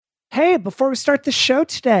Hey, before we start the show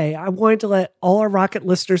today, I wanted to let all our Rocket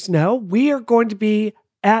listeners know we are going to be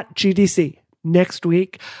at GDC next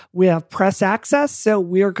week. We have press access, so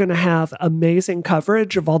we are going to have amazing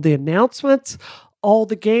coverage of all the announcements, all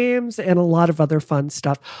the games, and a lot of other fun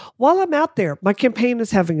stuff. While I'm out there, my campaign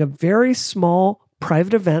is having a very small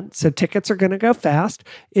private event, so tickets are going to go fast.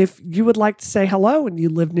 If you would like to say hello and you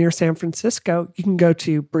live near San Francisco, you can go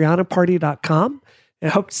to briannaparty.com, and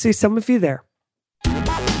I hope to see some of you there.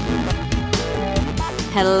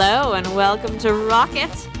 Hello and welcome to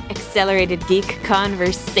Rocket Accelerated Geek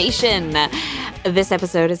Conversation. This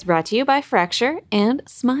episode is brought to you by Fracture and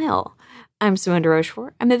Smile. I'm Samantha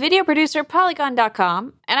Rochefort. I'm the video producer at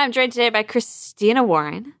Polygon.com, and I'm joined today by Christina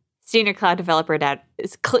Warren, Senior Cloud Developer at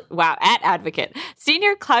Advocate.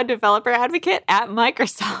 Senior Cloud Developer Advocate at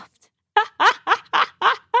Microsoft.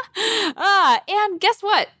 And guess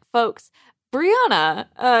what, folks? Brianna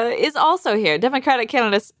is also here. Democratic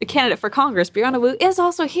candidate for Congress, Brianna Wu, is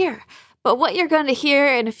also here. But what you're going to hear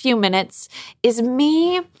in a few minutes is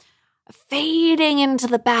me fading into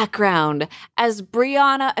the background as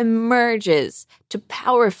Brianna emerges to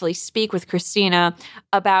powerfully speak with Christina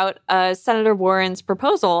about Senator Warren's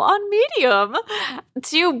proposal on Medium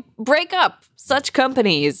to break up such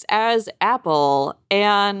companies as Apple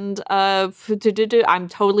and I'm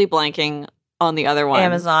totally blanking on the other one.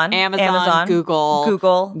 Amazon,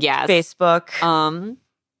 Google, yes, Facebook. On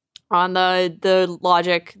the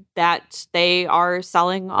logic that they are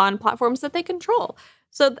selling on platforms that they control.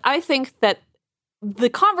 So I think that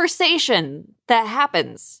the conversation that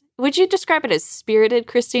happens, would you describe it as spirited,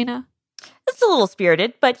 Christina? It's a little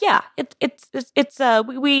spirited, but yeah,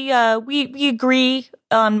 we agree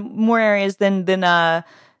on more areas than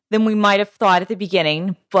we might have thought at the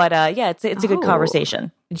beginning. But yeah, it's a good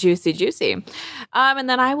conversation. Juicy. And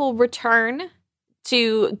then I will return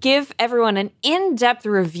to give everyone an in-depth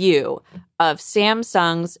review of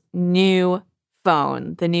Samsung's new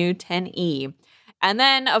phone, the new 10e. And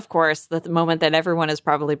then, of course, the moment that everyone has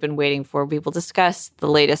probably been waiting for, we will discuss the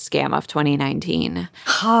latest scam of 2019.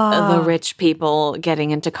 The rich people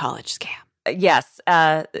getting into college scam. Yes,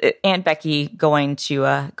 Aunt Becky going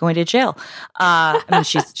to jail. I mean,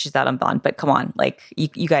 she's out on bond, but come on, like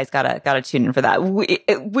you guys gotta tune in for that.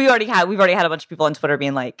 We've already had a bunch of people on Twitter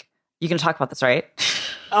being like, "You can talk about this, right?"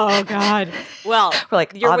 Oh God. Well, we're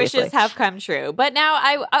like, your obviously. wishes have come true. But now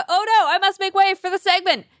I must make way for the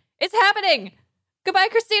segment. It's happening. Goodbye,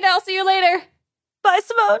 Christina. I'll see you later. Bye,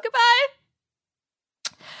 Simone. Goodbye.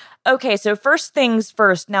 Okay, so first things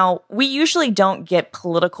first. Now, we usually don't get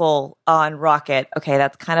political on Rocket. Okay,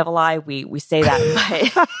 that's kind of a lie. We say that,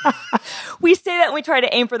 but we say that and we try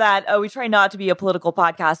to aim for that. We try not to be a political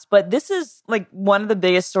podcast, but this is like one of the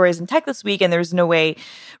biggest stories in tech this week, and there's no way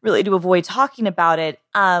really to avoid talking about it.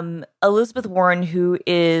 Elizabeth Warren, who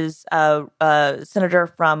is a senator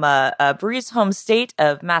from Bree's home state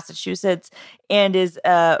of Massachusetts and is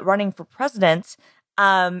running for president,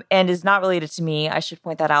 and is not related to me. I should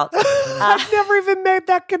point that out. I've never even made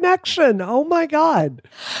that connection. Oh my God.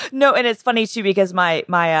 No, and it's funny too because my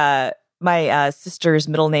sister's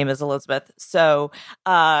middle name is Elizabeth. So,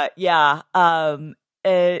 yeah. Well,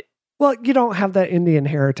 you don't have that Indian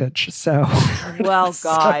heritage, so. Well,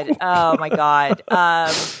 God. So. Oh my God.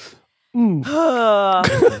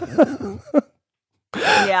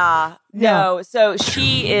 Yeah. No. So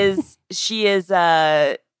she is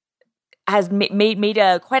has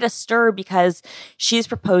made quite a stir because she's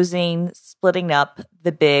proposing splitting up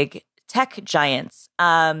the big tech giants.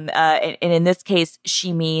 And in this case,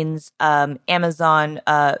 she means Amazon,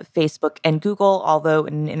 Facebook, and Google, although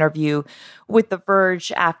in an interview with The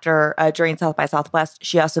Verge during South by Southwest,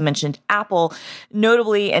 she also mentioned Apple.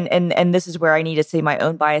 Notably, and this is where I need to say my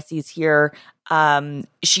own biases here,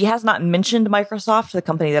 she has not mentioned Microsoft, the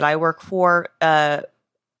company that I work for,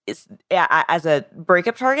 as a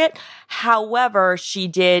breakup target. However, she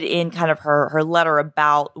did in kind of her letter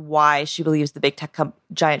about why she believes the big tech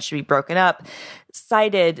giant should be broken up,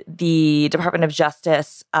 cited the Department of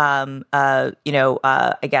Justice, I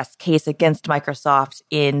guess, case against Microsoft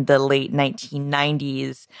in the late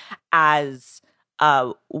 1990s as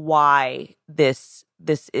why this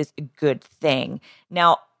is a good thing.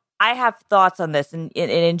 Now, I have thoughts on this, and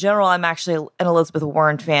in general, I'm actually an Elizabeth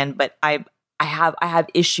Warren fan, but I have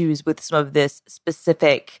issues with some of this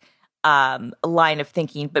specific line of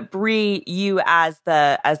thinking. But Bree, you as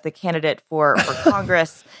the candidate for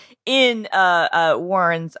Congress in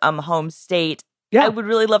Warren's home state, I would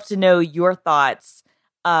really love to know your thoughts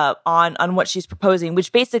on what she's proposing.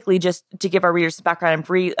 Which basically, just to give our readers some background, and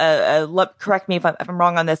Bree, correct me if I'm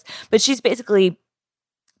wrong on this, but she's basically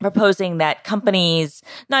proposing that companies,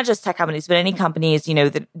 not just tech companies, but any companies,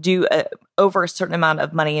 that do over a certain amount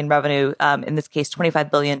of money in revenue, in this case,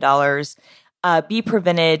 $25 billion, be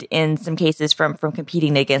prevented in some cases from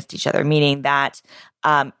competing against each other, meaning that,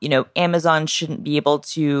 Amazon shouldn't be able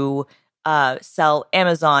to sell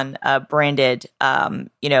Amazon branded,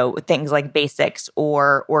 things like basics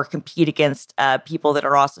or compete against people that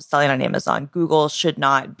are also selling on Amazon. Google should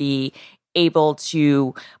not be able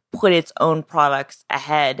to put its own products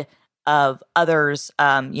ahead of others,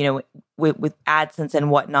 with AdSense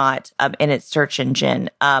and whatnot in its search engine.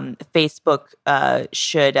 Facebook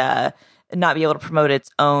should not be able to promote its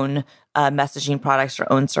own messaging products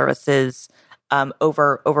or own services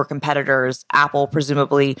over competitors. Apple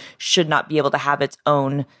presumably should not be able to have its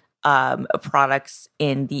own products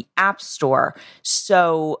in the App Store.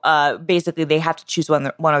 So basically, they have to choose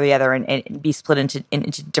one or the other and be split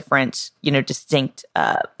into different, distinct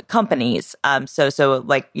companies. So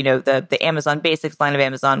like the Amazon Basics line of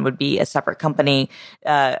Amazon would be a separate company.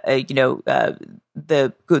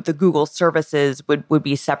 The Google services would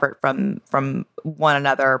be separate from one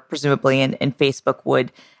another, presumably, and Facebook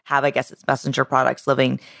would have, I guess, its messenger products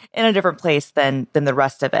living in a different place than the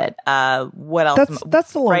rest of it. What else?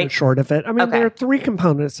 That's the long right? and short of it. I mean, there are three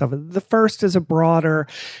components of it. The first is a broader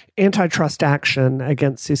antitrust action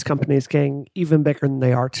against these companies getting even bigger than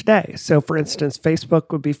they are today. So, for instance,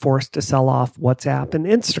 Facebook would be forced to sell off WhatsApp and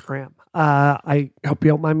Instagram. I hope you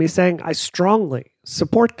don't mind me saying I strongly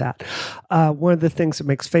support that. One of the things that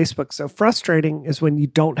makes Facebook so frustrating is when you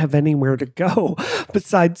don't have anywhere to go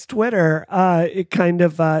besides Twitter, it kind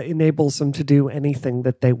of enables them to do anything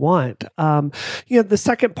that they want. The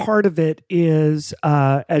second part of it is,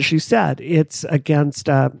 as you said, it's against,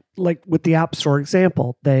 like with the App Store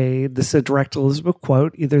example, this is a direct Elizabeth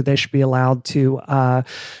quote, either they should be allowed to,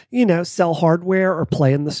 sell hardware or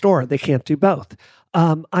play in the store. They can't do both.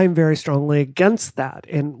 I'm very strongly against that,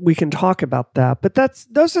 and we can talk about that. But that's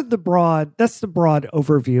the broad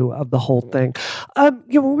overview of the whole thing. When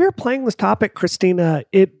we were playing this topic, Christina,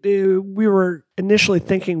 we were initially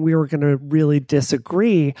thinking we were going to really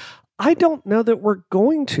disagree. I don't know that we're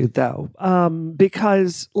going to, though,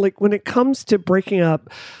 because like when it comes to breaking up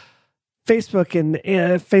Facebook and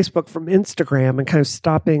Facebook from Instagram and kind of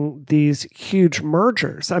stopping these huge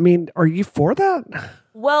mergers, I mean, are you for that?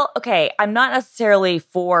 Well, okay, I'm not necessarily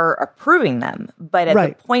for approving them, but at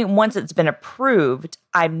the point once it's been approved,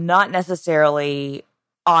 I'm not necessarily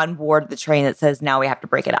on board the train that says now we have to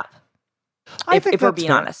break it up. If we're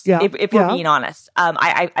being honest, if we're being honest,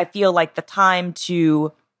 I feel like the time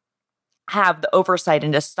to have the oversight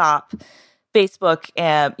and to stop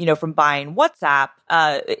Facebook, from buying WhatsApp,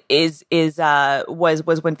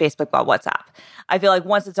 was when Facebook bought WhatsApp. I feel like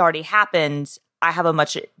once it's already happened, I have a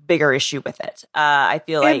much bigger issue with it. I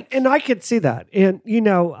feel and I could see that. And,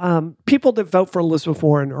 people that vote for Elizabeth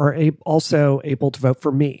Warren are also able to vote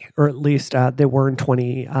for me, or at least they were in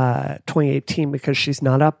 2018 because she's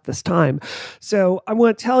not up this time. So I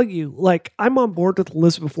want to tell you, I'm on board with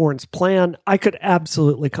Elizabeth Warren's plan. I could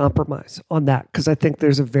absolutely compromise on that because I think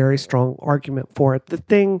there's a very strong argument for it. The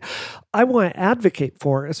thing I want to advocate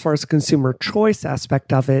for as far as the consumer choice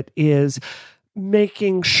aspect of it is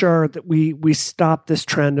making sure that we stop this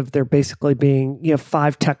trend of there basically being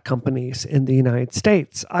 5 tech companies in the United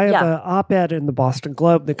States. I have an op-ed in the Boston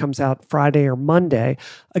Globe that comes out Friday or Monday,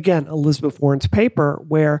 again, Elizabeth Warren's paper,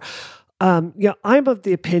 where I'm of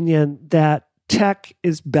the opinion that tech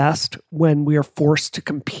is best when we are forced to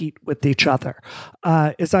compete with each other.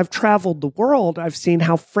 As I've traveled the world, I've seen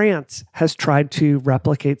how France has tried to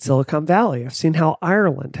replicate Silicon Valley. I've seen how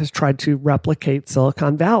Ireland has tried to replicate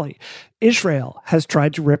Silicon Valley. Israel has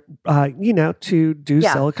tried to do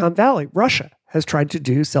Silicon Valley. Russia has tried to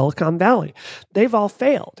do Silicon Valley. They've all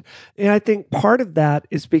failed. And I think part of that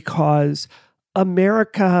is because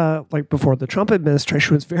America, like before the Trump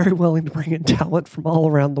administration, was very willing to bring in talent from all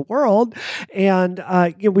around the world. And,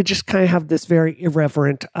 we just kind of have this very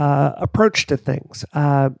irreverent approach to things.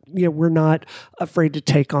 We're not afraid to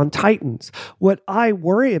take on titans. What I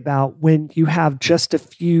worry about when you have just a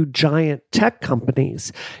few giant tech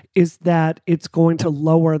companies is that it's going to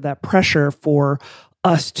lower that pressure for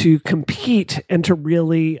us to compete and to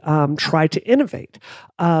really try to innovate.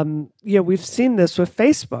 We've seen this with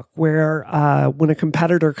Facebook, where when a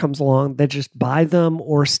competitor comes along, they just buy them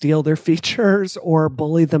or steal their features or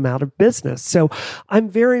bully them out of business. So I'm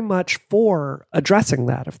very much for addressing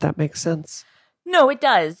that, if that makes sense. No, it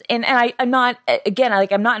does. And I'm not, again,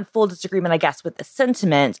 I'm not in full disagreement, I guess, with the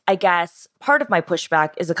sentiment. I guess part of my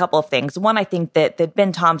pushback is a couple of things. One, I think that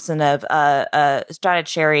Ben Thompson of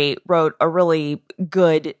Stratacherry wrote a really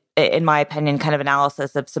good, in my opinion, kind of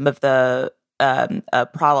analysis of some of the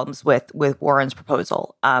problems with Warren's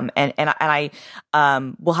proposal. And I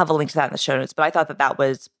will have a link to that in the show notes. But I thought that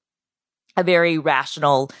was a very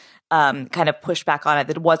rational kind of pushback on it.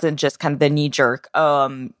 That it wasn't just kind of the knee jerk,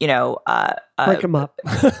 break them up.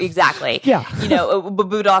 Exactly. Yeah.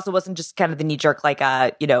 But it also wasn't just kind of the knee jerk, like,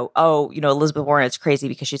 Elizabeth Warren is crazy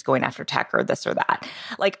because she's going after tech or this or that.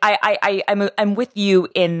 Like, I'm with you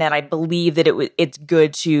in that. I believe that it's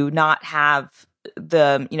good to not have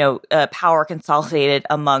the power consolidated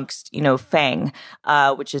amongst FANG,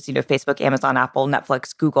 which is Facebook, Amazon, Apple,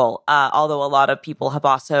 Netflix, Google. Although a lot of people have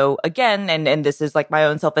also, again, and this is like my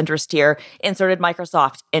own self-interest here, inserted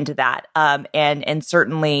Microsoft into that, and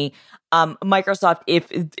certainly. Microsoft,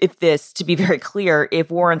 if this, to be very clear,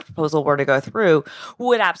 if Warren's proposal were to go through,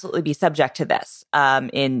 would absolutely be subject to this.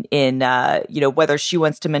 In whether she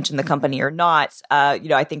wants to mention the company or not.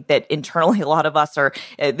 I think that internally a lot of us are.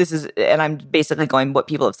 This is, and I'm basically going what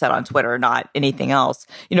people have said on Twitter, not anything else.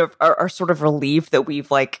 Are sort of relieved that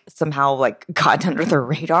we've somehow gotten under the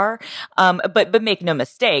radar. But make no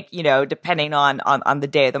mistake, depending on the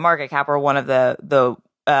day of the market cap or one of the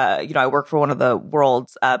I work for one of the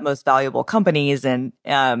world's most valuable companies, and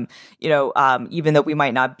even though we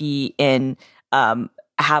might not be in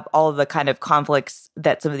have all of the kind of conflicts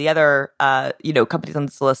that some of the other companies on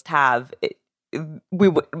this list have,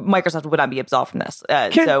 Microsoft would not be absolved from this.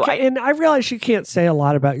 And I realize you can't say a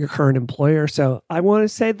lot about your current employer, so I want to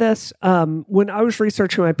say this. When I was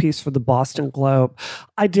researching my piece for the Boston Globe,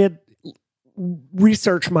 I did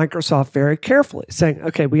research Microsoft very carefully, saying,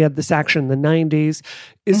 okay, we had this action in the 90s.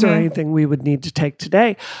 Is there anything we would need to take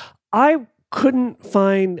today? I couldn't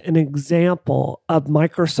find an example of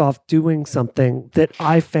Microsoft doing something that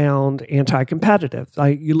I found anti-competitive.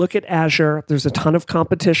 You look at Azure, there's a ton of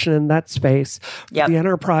competition in that space. For the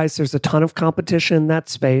enterprise, there's a ton of competition in that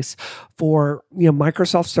space. For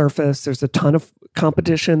Microsoft Surface, there's a ton of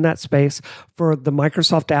competition in that space. For the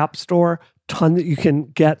Microsoft App Store, ton that you can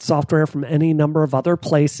get software from any number of other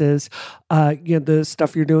places. The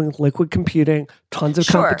stuff you're doing with liquid computing, tons of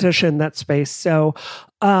competition in that space. So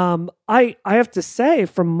I have to say,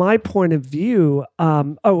 from my point of view,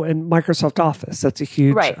 and Microsoft Office, that's a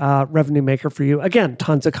huge revenue maker for you. Again,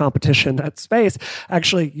 tons of competition in that space.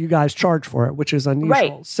 Actually, you guys charge for it, which is unusual.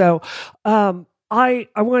 Right. So I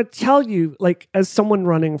want to tell you, as someone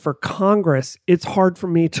running for Congress, it's hard for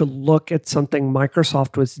me to look at something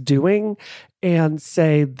Microsoft was doing and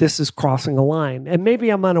say, this is crossing a line. And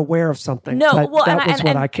maybe I'm unaware of something. No, but that was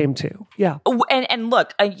what I came to. Yeah. And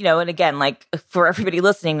look, and again, for everybody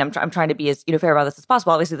listening, I'm trying to be as fair about this as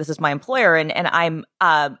possible. Obviously, this is my employer, and I'm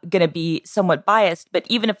going to be somewhat biased. But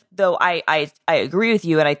even though I agree with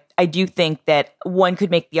you, and I do think that one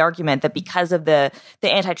could make the argument that because of the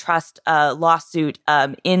antitrust lawsuit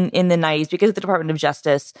in the 90s, because of the Department of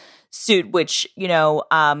Justice suit, which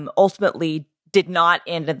ultimately did not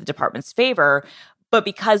end in the department's favor, but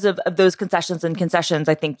because of those concessions,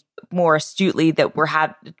 I think more astutely that were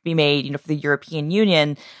had to be made, for the European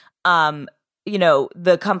Union,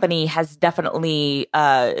 the company has definitely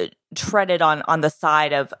treaded on the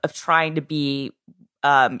side of trying to be,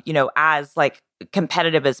 as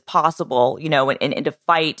competitive as possible, and to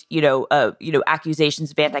fight,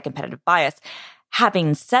 accusations of anti-competitive bias.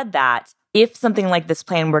 Having said that, if something like this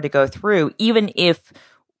plan were to go through, even if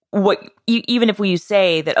we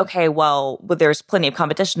say that, okay, well, there's plenty of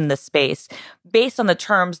competition in this space, based on the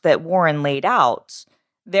terms that Warren laid out,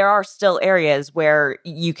 there are still areas where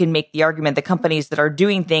you can make the argument that companies that are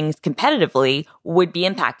doing things competitively would be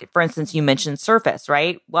impacted. For instance, you mentioned Surface,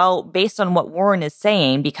 right? Well, based on what Warren is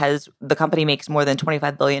saying, because the company makes more than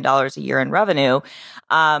 $25 billion a year in revenue,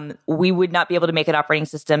 we would not be able to make an operating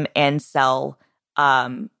system and sell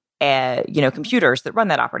computers that run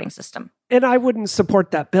that operating system. And I wouldn't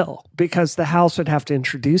support that bill because the House would have to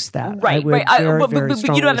introduce that. Right, I would very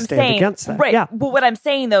strongly you know what I'm stand saying? against that. Right. Yeah. But what I'm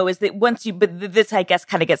saying though is that this I guess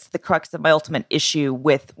kind of gets to the crux of my ultimate issue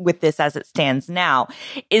with this as it stands now,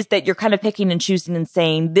 is that you're kind of picking and choosing and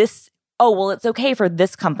saying this, oh, well, it's okay for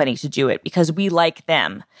this company to do it because we like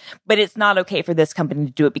them, but it's not okay for this company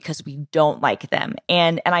to do it because we don't like them.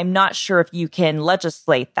 And I'm not sure if you can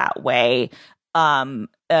legislate that way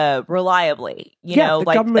reliably. The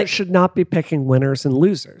government should not be picking winners and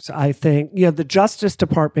losers. I think, the Justice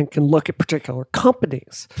Department can look at particular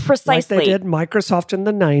companies. Precisely. Like they did Microsoft in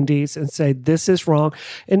the 90s and say, this is wrong.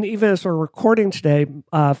 And even as we're recording today,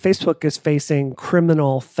 Facebook is facing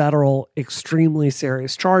criminal, federal, extremely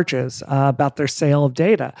serious charges about their sale of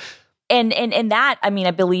data. And that,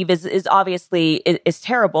 I believe is obviously is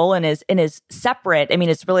terrible and is separate.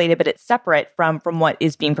 It's related, but it's separate from what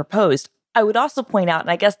is being proposed. I would also point out, and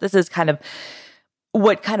I guess this is kind of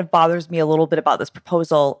what kind of bothers me a little bit about this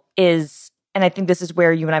proposal is, and I think this is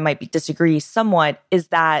where you and I might disagree somewhat, is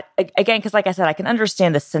that, again, because like I said, I can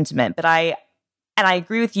understand the sentiment, but I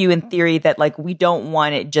agree with you in theory that like we don't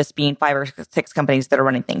want it just being 5 or 6 companies that are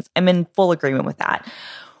running things. I'm in full agreement with that.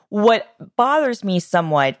 What bothers me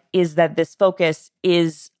somewhat is that this focus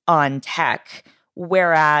is on tech,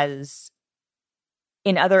 whereas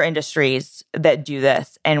in other industries that do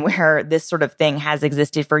this and where this sort of thing has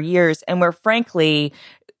existed for years, and where frankly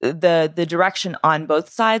the direction on both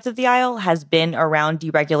sides of the aisle has been around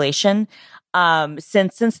deregulation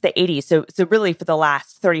since the 80s. So really for the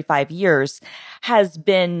last 35 years has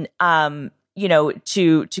been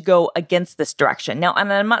to go against this direction. Now,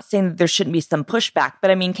 and I'm not saying that there shouldn't be some pushback,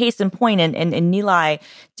 but I mean, case in point, and Nilay,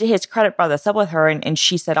 to his credit, brought this up with her, and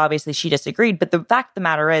she said obviously she disagreed. But the fact of the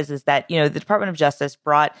matter is that the Department of Justice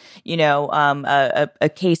brought a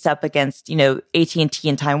case up against AT&T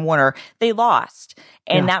and Time Warner. They lost.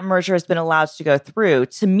 And that merger has been allowed to go through.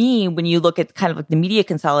 To me, when you look at kind of like the media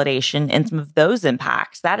consolidation and some of those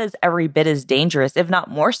impacts, that is every bit as dangerous, if not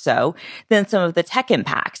more so, than some of the tech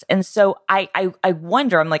impacts. And so I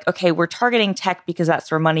wonder, I'm like, okay, we're targeting tech because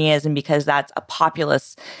that's where money is and because that's a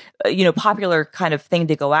popular kind of thing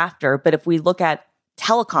to go after. But if we look at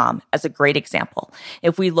telecom as a great example,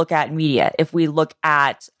 if we look at media, if we look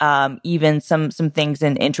at even some things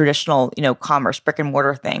in traditional commerce, brick and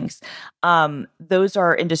mortar things, those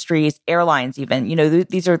are industries, airlines even,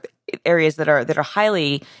 these are areas that are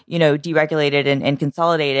highly deregulated and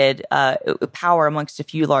consolidated power amongst a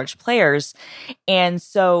few large players. And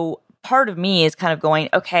so part of me is kind of going,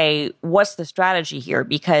 okay, what's the strategy here?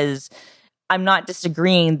 Because I'm not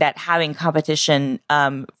disagreeing that having competition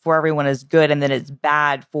for everyone is good and that it's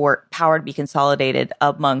bad for power to be consolidated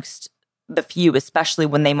amongst the few, especially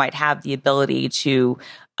when they might have the ability to,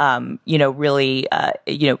 really,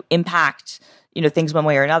 impact, things one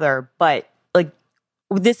way or another. But like,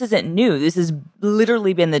 this isn't new. This has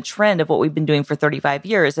literally been the trend of what we've been doing for 35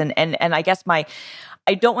 years. And I guess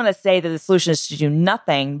I don't want to say that the solution is to do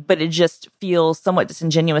nothing, but it just feels somewhat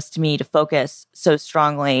disingenuous to me to focus so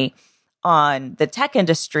strongly on the tech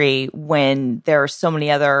industry when there are so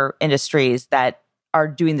many other industries that are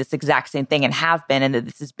doing this exact same thing and have been, and that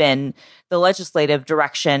this has been the legislative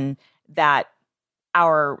direction that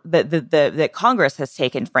that Congress has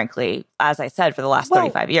taken, frankly, as I said, for the last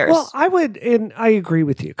 35 years. Well, I agree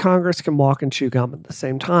with you. Congress can walk and chew gum at the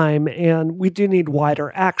same time, and we do need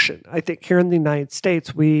wider action. I think here in the United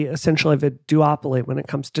States, we essentially have a duopoly when it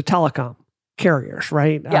comes to telecom carriers,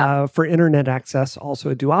 right? Yeah. For internet access,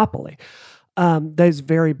 also a duopoly. That is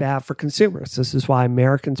very bad for consumers. This is why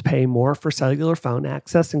Americans pay more for cellular phone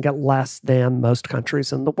access and get less than most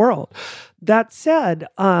countries in the world. That said,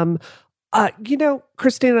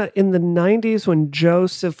 Christina, in the 90s when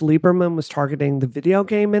Joseph Lieberman was targeting the video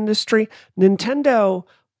game industry, Nintendo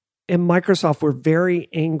and Microsoft were very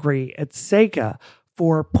angry at Sega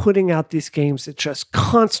for putting out these games that just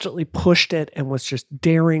constantly pushed it and was just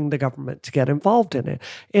daring the government to get involved in it.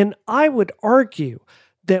 And I would argue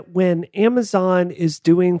that when Amazon is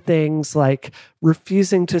doing things like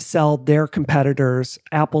refusing to sell their competitors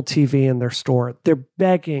Apple TV in their store, they're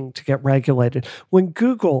begging to get regulated. When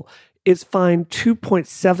Google is fined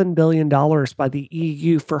 $2.7 billion by the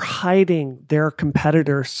EU for hiding their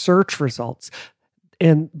competitors' search results,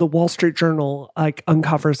 and the Wall Street Journal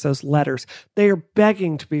uncovers those letters, they are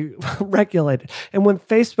begging to be regulated. And when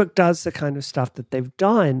Facebook does the kind of stuff that they've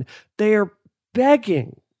done, they are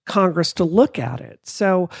begging Congress to look at it.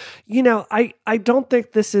 So, I don't think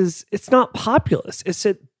it's not populist. It's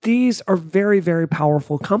that these are very, very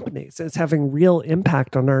powerful companies. It's having real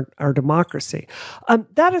impact on our democracy.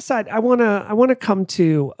 That aside, I want to come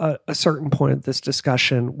to a certain point of this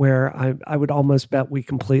discussion where I would almost bet we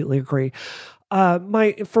completely agree.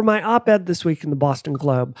 For my op-ed this week in the Boston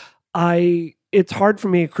Globe, it's hard for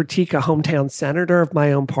me to critique a hometown senator of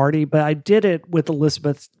my own party, but I did it with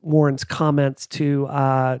Elizabeth Warren's comments to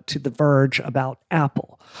The Verge about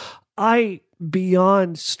Apple. I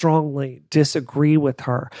beyond strongly disagree with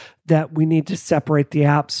her that we need to separate the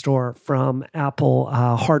App Store from Apple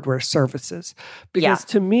hardware services. Because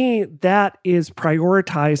to me, that is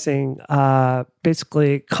prioritizing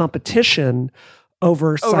basically competition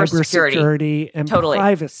over cybersecurity and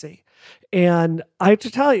privacy. And I have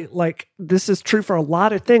to tell you, this is true for a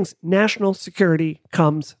lot of things. National security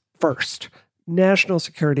comes first. National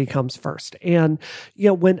security comes first. And,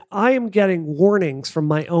 when I am getting warnings from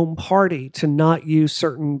my own party to not use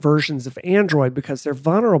certain versions of Android because they're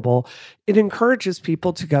vulnerable, it encourages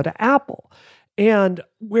people to go to Apple. And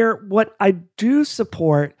what I do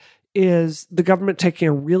support is the government taking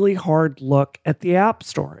a really hard look at the App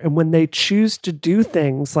Store. And when they choose to do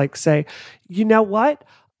things like say, you know what?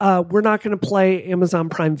 We're not going to play Amazon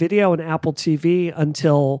Prime Video and Apple TV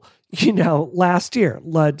until, last year,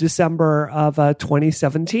 December of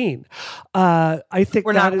 2017. I think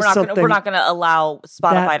we're not going to allow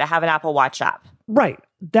Spotify to have an Apple Watch app. Right.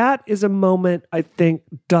 That is a moment I think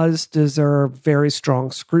does deserve very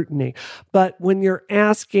strong scrutiny. But when you're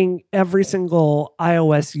asking every single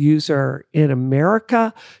iOS user in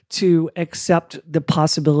America to accept the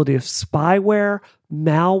possibility of spyware,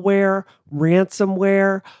 malware,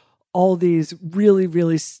 ransomware, all these really,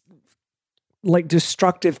 really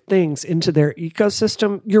destructive things into their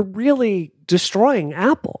ecosystem, you're really destroying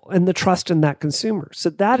Apple and the trust in that consumer.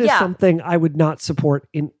 So that is something I would not support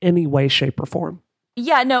in any way, shape, or form.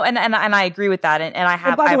 Yeah, no, and I agree with that. And I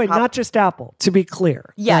have, and by the way, not just Apple, to be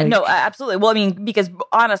clear. Yeah, no, absolutely. Well, I mean, because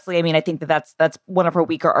honestly, I mean, I think that's one of her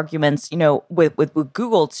weaker arguments, with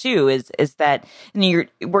Google too, is that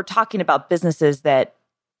we're talking about businesses that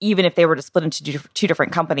even if they were to split into two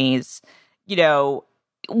different companies, we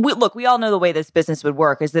all know the way this business would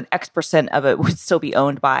work is that X% of it would still be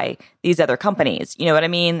owned by these other companies. You know what I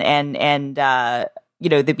mean? And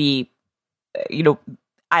they'd be,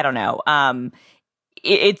 I don't know.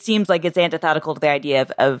 It seems like it's antithetical to the idea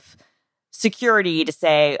of security to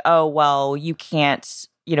say, oh, well, you can't,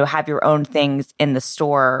 have your own things in the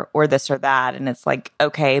store or this or that. And it's like,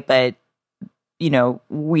 okay, but,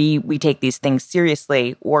 we take these things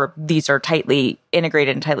seriously, or these are tightly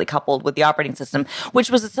integrated and tightly coupled with the operating system, which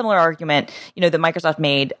was a similar argument, that Microsoft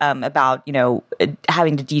made about,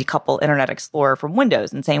 having to decouple Internet Explorer from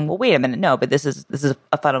Windows and saying, well, wait a minute, no, but this is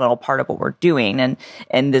a fundamental part of what we're doing.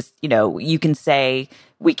 And this, you can say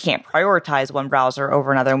we can't prioritize one browser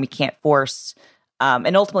over another and we can't force,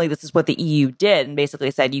 and ultimately this is what the EU did and basically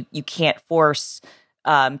said you can't force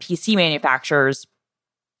PC manufacturers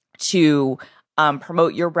to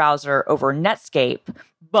promote your browser over Netscape,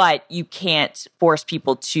 but you can't force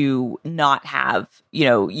people to not have,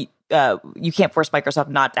 you can't force Microsoft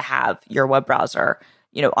not to have your web browser,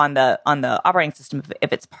 on the operating system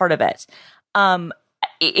if it's part of it.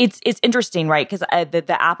 It's interesting, right? Because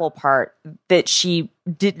the Apple part that she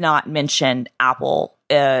did not mention Apple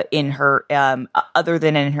in her other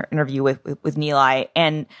than in her interview with Nilay,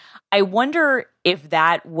 and I wonder if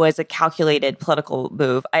that was a calculated political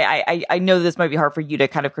move. I know this might be hard for you to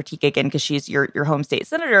kind of critique again because she's your home state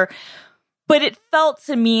senator, but it felt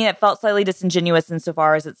slightly disingenuous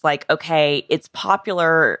insofar as it's like, okay, it's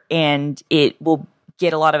popular and it will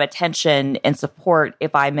get a lot of attention and support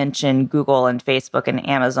if I mention Google and Facebook and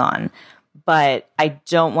Amazon, but I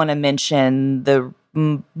don't want to mention the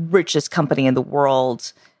richest company in the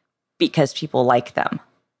world because people like them.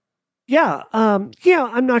 Yeah, I'm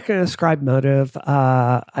not going to ascribe motive.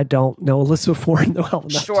 I don't know Elizabeth Warren well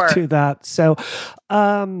enough to do that. So,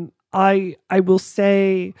 I will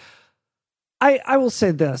say, I will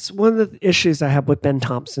say this. One of the issues I have with Ben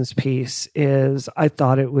Thompson's piece is I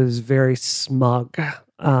thought it was very smug.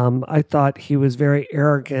 I thought he was very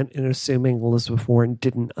arrogant in assuming Elizabeth Warren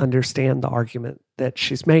didn't understand the argument that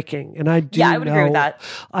she's making, and I would agree with that.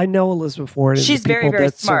 I know Elizabeth Warren. She's very, very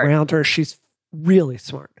smart. Surround her. She's really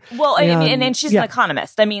smart. Well, and she's an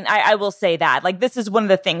economist. I mean, I will say that. Like, this is one of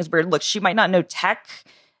the things where, look, she might not know tech.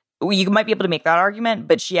 You might be able to make that argument,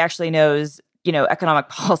 but she actually knows, economic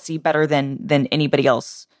policy better than anybody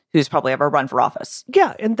else who's probably ever run for office.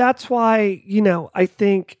 Yeah, and that's why, I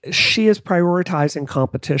think she is prioritizing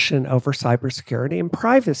competition over cybersecurity and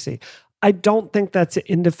privacy. I don't think that's an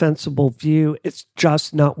indefensible view. It's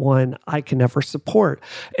just not one I can ever support.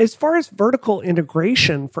 As far as vertical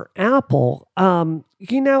integration for Apple, I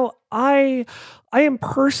am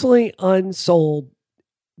personally unsold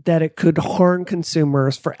that it could harm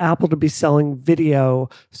consumers for Apple to be selling video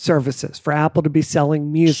services, for Apple to be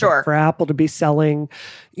selling music, for Apple to be selling,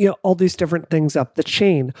 all these different things up the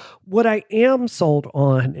chain. What I am sold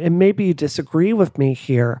on, and maybe you disagree with me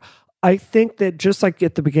here, I think that just like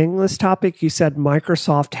at the beginning of this topic, you said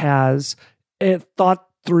Microsoft has thought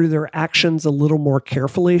through their actions a little more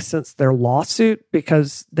carefully since their lawsuit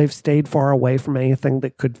because they've stayed far away from anything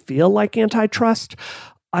that could feel like antitrust.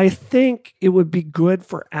 I think it would be good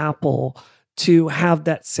for Apple to have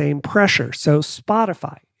that same pressure. So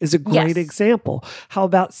Spotify is a great example. How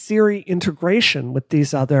about Siri integration with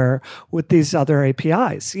these other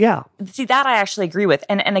APIs? Yeah. See, that I actually agree with.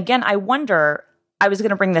 And again, I wonder, I was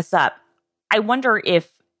going to bring this up. I wonder if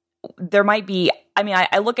there might be,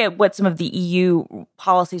 I look at what some of the EU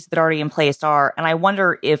policies that are already in place are, and I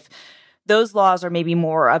wonder if those laws are maybe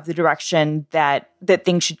more of the direction that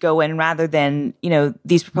things should go in, rather than,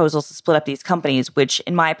 these proposals to split up these companies, which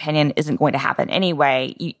in my opinion isn't going to happen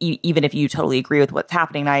anyway, even if you totally agree with what's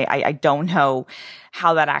happening. I don't know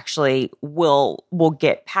how that actually will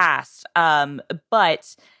get passed.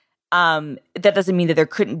 But that doesn't mean that there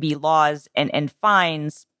couldn't be laws and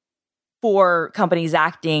fines for companies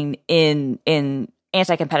acting in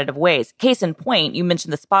anti-competitive ways. Case in point, you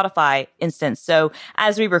mentioned the Spotify instance. So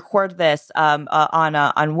as we record this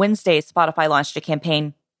on Wednesday, Spotify launched a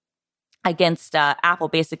campaign against Apple,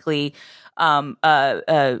 basically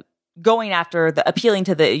going after appealing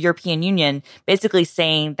to the European Union, basically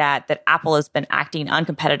saying that Apple has been acting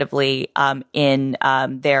uncompetitively in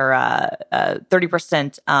their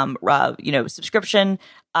 30% subscription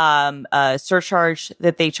surcharge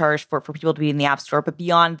that they charge for people to be in the App Store. But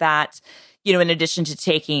beyond that, in addition to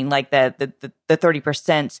taking like the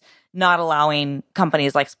 30%, not allowing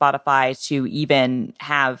companies like Spotify to even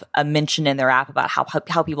have a mention in their app about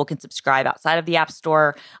how people can subscribe outside of the App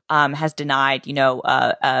Store, has denied,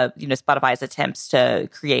 Spotify's attempts to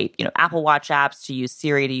create, Apple Watch apps, to use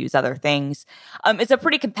Siri, to use other things. It's a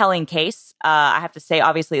pretty compelling case. I have to say,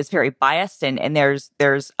 obviously, it's very biased, and there's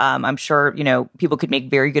I'm sure, people could make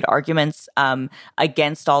very good arguments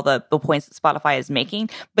against all the points that Spotify is making,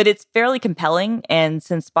 but it's fairly compelling. And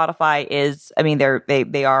since Spotify is,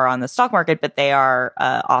 they are on the stock market, but they are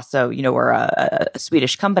also, we're a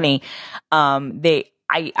Swedish company.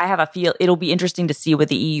 I have a feel it'll be interesting to see what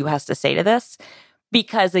the EU has to say to this,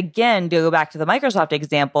 because again, to go back to the Microsoft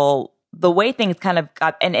example, the way things kind of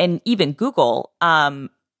got, and even Google,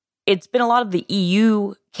 it's been a lot of the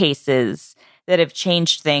EU cases that have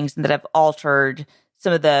changed things and that have altered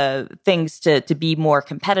some of the things to be more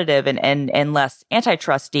competitive and less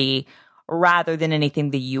antitrusty, rather than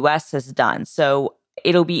anything the US has done. So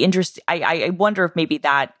it'll be interesting. I wonder if maybe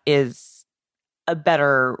that is a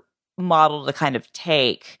better model to kind of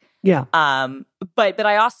take. Yeah. But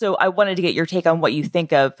I wanted to get your take on what you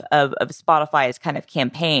think of Spotify's kind of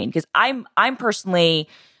campaign, because I'm personally,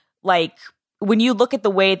 like, when you look at the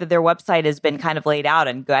way that their website has been kind of laid out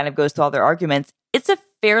and kind of goes through all their arguments, it's a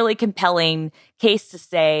fairly compelling case to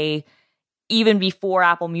say, even before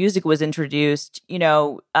Apple Music was introduced,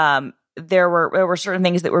 there were certain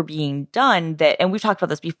things that were being done that, and we've talked about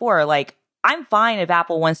this before, like, I'm fine if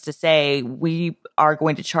Apple wants to say we are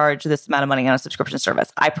going to charge this amount of money on a subscription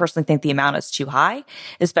service. I personally think the amount is too high,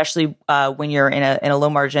 especially when you're in a low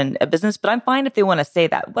margin business. But I'm fine if they want to say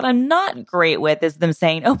that. What I'm not great with is them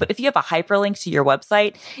saying, "Oh, but if you have a hyperlink to your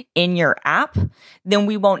website in your app, then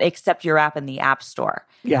we won't accept your app in the App Store."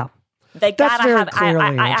 Yeah. Like that's that, very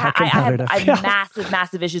clearly anti-competitive. I have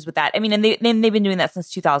massive issues with that. I mean, and they've been doing that since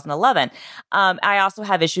 2011. I also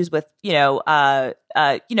have issues with, and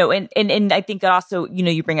I think that also,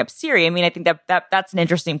 you bring up Siri. I mean, I think that's an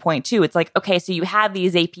interesting point too. It's like, okay, so you have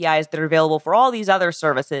these APIs that are available for all these other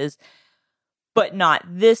services, but not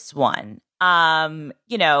this one. That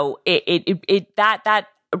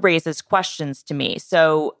raises questions to me.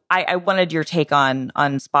 So I wanted your take on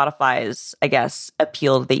Spotify's, I guess,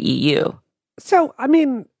 appeal to the EU. So, I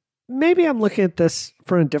mean, maybe I'm looking at this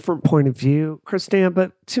from a different point of view, Kristan,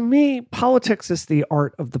 but to me, politics is the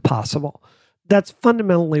art of the possible. That's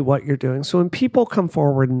fundamentally what you're doing. So when people come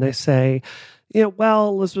forward and they say, well,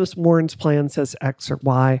 Elizabeth Warren's plan says X or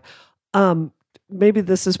Y, maybe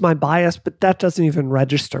this is my bias, but that doesn't even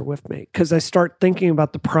register with me, because I start thinking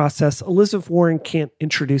about the process. Elizabeth Warren can't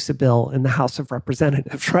introduce a bill in the House of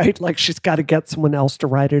Representatives, right? Like, she's got to get someone else to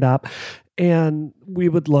write it up. And we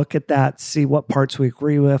would look at that, see what parts we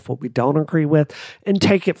agree with, what we don't agree with, and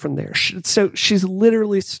take it from there. So she's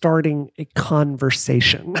literally starting a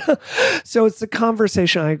conversation. So it's a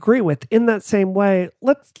conversation I agree with. In that same way,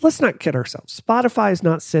 let's not kid ourselves. Spotify is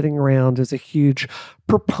not sitting around as a huge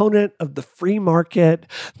proponent of the free market.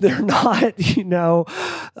 They're not,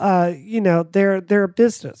 they're a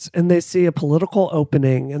business, and they see a political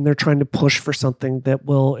opening, and they're trying to push for something that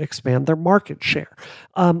will expand their market share.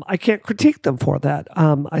 I can't critique them for that.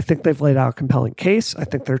 I think they've laid out a compelling case. I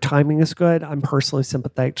think their timing is good. I'm personally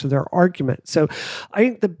sympathetic to their argument. So I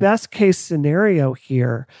think the best case scenario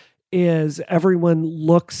here is everyone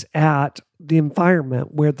looks at the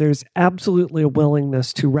environment where there's absolutely a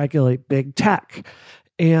willingness to regulate big tech.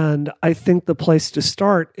 And I think the place to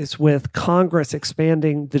start is with Congress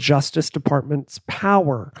expanding the Justice Department's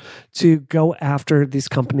power to go after these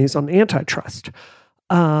companies on antitrust.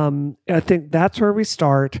 I think that's where we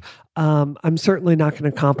start. I'm certainly not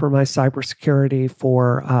going to compromise cybersecurity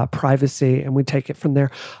for privacy, and we take it from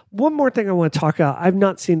there. One more thing I want to talk about. I've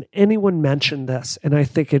not seen anyone mention this, and I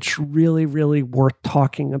think it's really, really worth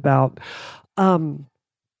talking about.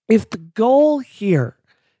 if the goal here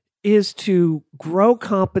is to grow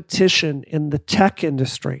competition in the tech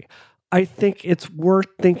industry, I think it's worth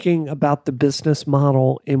thinking about the business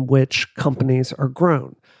model in which companies are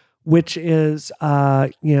grown, which is,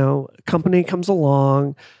 a company comes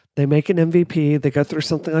along, they make an MVP, they go through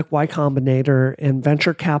something like Y Combinator, and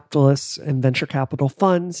venture capitalists and venture capital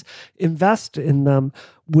funds invest in them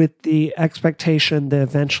with the expectation that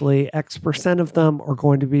eventually X% of them are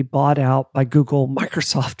going to be bought out by Google,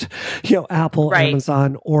 Microsoft, Apple, Right.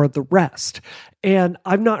 Amazon, or the rest. And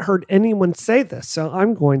I've not heard anyone say this, so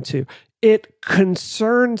I'm going to. It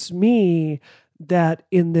concerns me that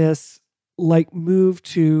in this move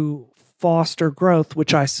to foster growth,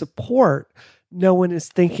 which I support, no one is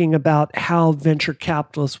thinking about how venture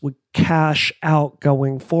capitalists would cash out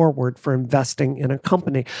going forward for investing in a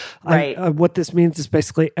company. Right. What this means is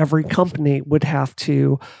basically every company would have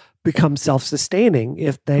to become self-sustaining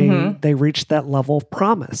if they reach that level of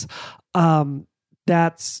promise.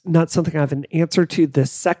 That's not something I have an answer to this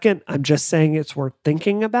second. I'm just saying it's worth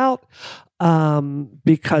thinking about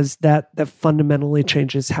because that fundamentally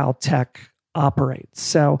changes how tech operates.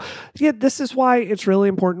 So, this is why it's really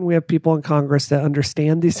important we have people in Congress that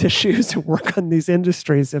understand these issues and work on these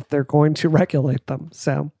industries if they're going to regulate them.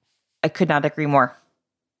 So, I could not agree more.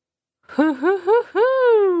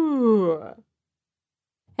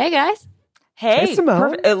 Hey, guys. Hey,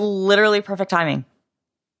 Simone. Literally perfect timing.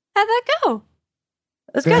 How'd that go?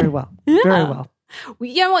 It was very good. well. Yeah. Very well.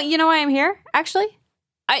 You know why I'm here, actually?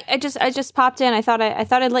 I just popped in. I thought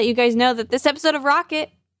I'd let you guys know that this episode of Rocket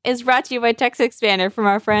is brought to you by Text Expander from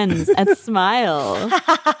our friends at Smile.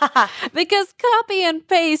 Because copy and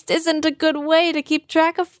paste isn't a good way to keep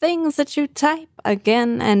track of things that you type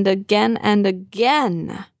again and again and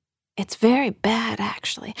again. It's very bad,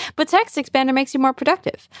 actually. But Text Expander makes you more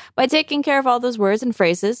productive by taking care of all those words and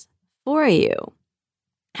phrases for you.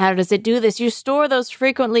 How does it do this? You store those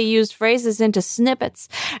frequently used phrases into snippets,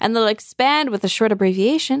 and they'll expand with a short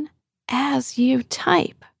abbreviation as you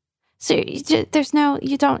type. So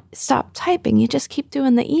you don't stop typing. You just keep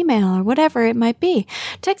doing the email or whatever it might be.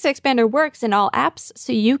 Text Expander works in all apps,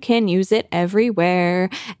 so you can use it everywhere.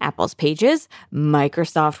 Apple's Pages,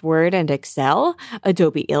 Microsoft Word and Excel,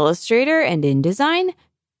 Adobe Illustrator and InDesign,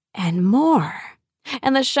 and more.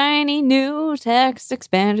 And the shiny new Text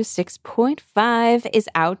Expander 6.5 is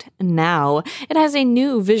out now. It has a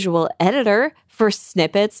new visual editor for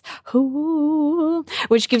snippets,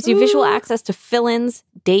 which gives you visual access to fill-ins,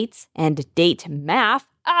 dates, and date math,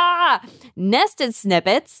 nested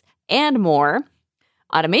snippets, and more.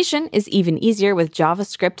 Automation is even easier with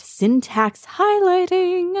JavaScript syntax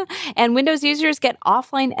highlighting. And Windows users get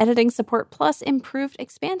offline editing support plus improved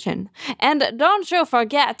expansion. And don't you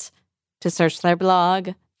forget to search their blog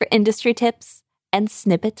for industry tips and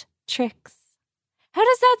snippet tricks. How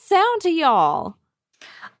does that sound to y'all?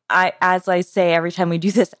 As I say every time we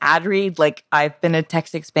do this ad read, I've been a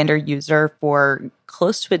Text Expander user for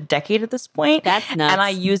close to a decade at this point. That's nuts. And I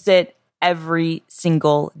use it every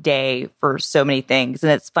single day for so many things.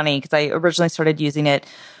 And it's funny because I originally started using it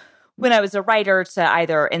when I was a writer to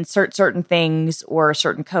either insert certain things or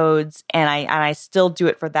certain codes, and I still do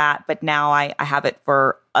it for that. But now I have it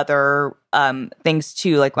for other things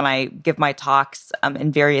too, like when I give my talks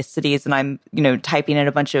in various cities, and I'm typing in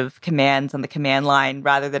a bunch of commands on the command line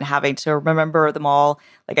rather than having to remember them all.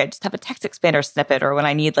 I just have a Text Expander snippet, or when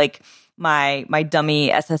I need my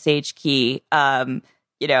dummy SSH key, I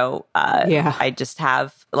just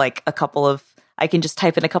have a couple of. I can just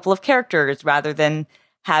type in a couple of characters rather than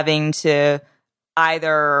having to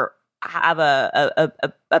either have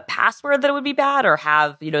a password that would be bad or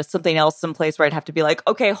have, something else someplace where I'd have to be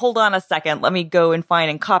okay, hold on a second. Let me go and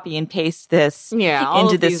find and copy and paste this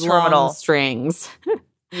into this terminal. Long strings.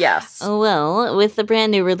 Yes. Well, with the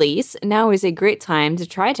brand new release, now is a great time to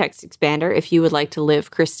try Text Expander if you would like to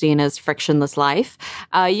live Christina's frictionless life.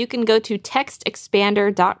 You can go to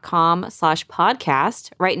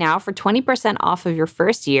textexpander.com/podcast right now for 20% off of your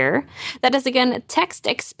first year. That is, again,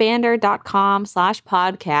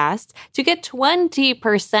 textexpander.com/podcast to get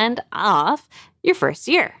 20% off your first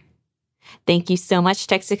year. Thank you so much,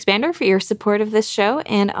 Text Expander, for your support of this show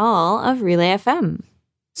and all of Relay FM.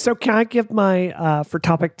 So can I give my, for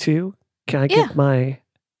topic 2, can I give my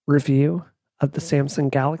review of the Samsung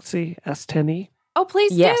Galaxy S10e? Oh,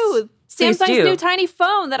 please Yes. do. Please Samsung's do. new tiny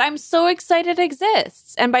phone that I'm so excited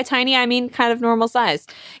exists. And by tiny, I mean kind of normal size.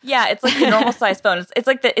 Yeah, it's like the normal size phone. It's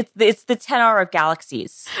like it's the 10R of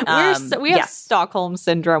Galaxies. We have Stockholm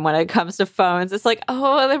syndrome when it comes to phones. It's like,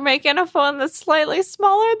 oh, they're making a phone that's slightly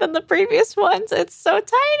smaller than the previous ones. It's so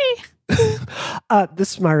tiny.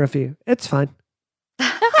 This is my review. It's fine.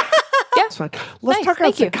 Yeah. It's fine. Let's Nice, talk about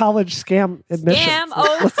thank the you. college scam admissions. Scam.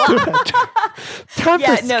 Oh, Let's do it. Time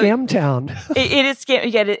Yeah, for no. Scam Town. It is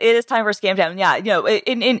scam. Yeah, it is time for Scam Town. Yeah,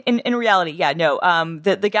 in reality, yeah, no.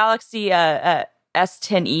 The Galaxy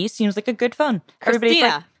S10e seems like a good phone. Everybody's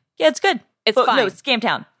Christina. like, yeah, it's good. It's But fine. No, Scam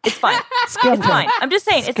Town. It's fine. Scam It's fine. Town. I'm just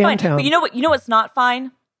saying, it's Scam fine. Town. But you know what? You know what's not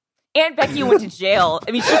fine? Aunt Becky went to jail.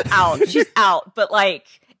 I mean, she's out. She's out. But like,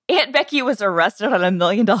 Aunt Becky was arrested on $1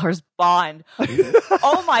 million bond.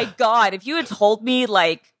 Oh my God. If you had told me,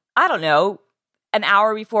 like, I don't know, an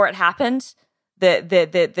hour before it happened,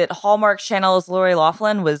 that Hallmark Channel's Lori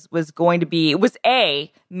Loughlin was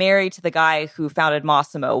married to the guy who founded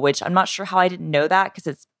Mossimo, which I'm not sure how I didn't know that because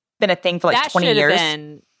it's been a thing for like that 20 should years.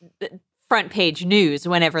 have been front page news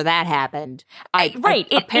whenever that happened.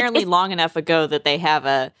 Apparently long enough ago that they have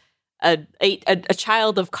a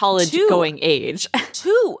child of college going age.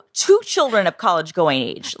 two children of college going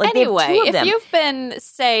age. Like Anyway, they have two of them. if you've been,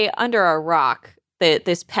 say, under a rock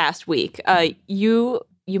this past week, you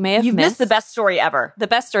may have You've missed the best story ever. The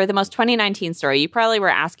best story, the most 2019 story. You probably were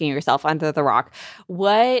asking yourself under the rock,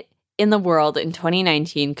 what in the world in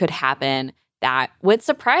 2019 could happen that would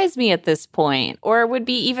surprise me at this point, or would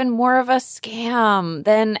be even more of a scam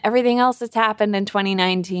than everything else that's happened in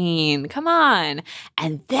 2019? Come on.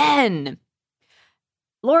 And then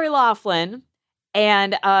Lori Loughlin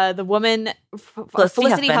and the woman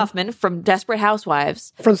Felicity Huffman from Desperate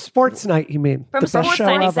Housewives. From Sports Night, you mean? From the best Sports show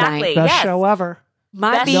Night, ever. exactly. Best Yes. show ever.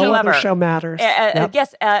 Might be No ever. other show matters. Yep.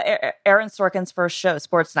 Yes, Aaron Sorkin's first show,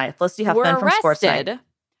 Sports Night. Felicity Huffman were from Sports Night.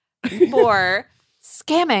 arrested for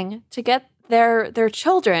scamming to get their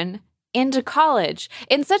children into college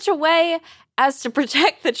in such a way as to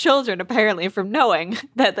protect the children, apparently, from knowing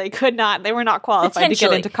that they were not qualified to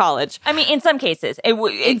get into college. I mean, in some cases.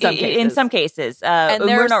 In some cases. And we're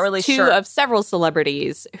there's not really two sure. of several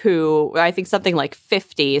celebrities who, I think something like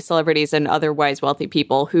 50 celebrities and otherwise wealthy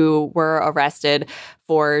people who were arrested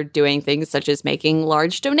for doing things such as making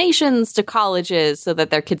large donations to colleges so that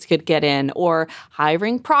their kids could get in, or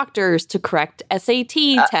hiring proctors to correct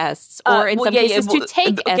SAT tests, or in some cases to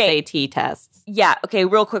take SAT tests. Yeah. Okay.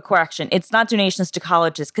 Real quick correction. It's not donations to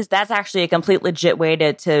colleges, because that's actually a complete legit way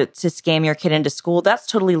to scam your kid into school. That's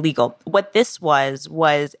totally legal. What this was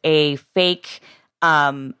a fake.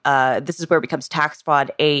 This is where it becomes tax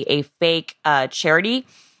fraud. A fake charity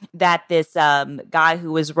that this guy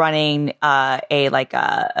who was running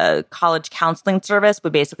a college counseling service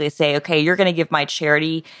would basically say, okay, you're going to give my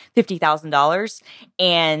charity $50,000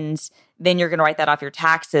 and then you're going to write that off your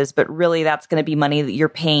taxes. But really, that's going to be money that you're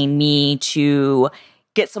paying me to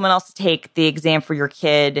get someone else to take the exam for your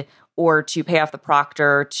kid, or to pay off the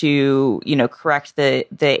proctor to, correct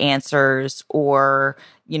the answers, or,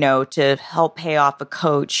 to help pay off a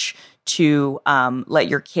coach to let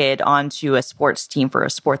your kid onto a sports team for a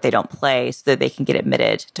sport they don't play so that they can get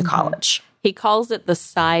admitted to college. He calls it the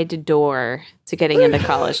side door to getting into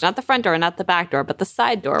college. Not the front door, not the back door, but the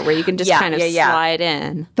side door where you can just kind of slide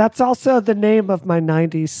in. That's also the name of my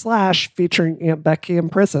 90s slash featuring Aunt Becky in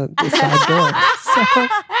prison. The side door.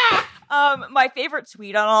 So, My favorite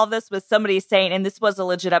tweet on all of this was somebody saying, and this was a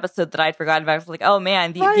legit episode that I'd forgotten about. I was like, oh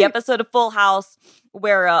man, the episode of Full House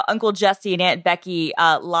where Uncle Jesse and Aunt Becky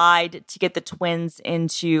lied to get the twins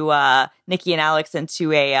into Nikki and Alex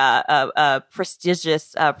into a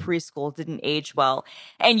prestigious preschool didn't age well.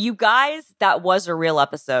 And you guys, that was a real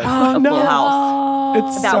episode of Full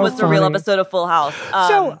House. That was a real episode of Full House.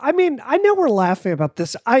 So, I mean, I know we're laughing about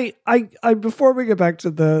this. I before we get back to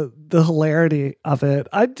the hilarity of it,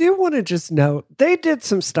 I do want to just note they did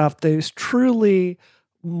some stuff that is truly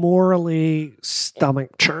morally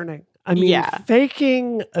stomach churning. I mean,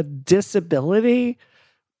 faking a disability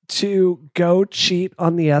to go cheat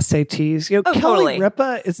on the SATs. Kelly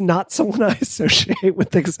Ripa is not someone I associate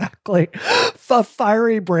with exactly a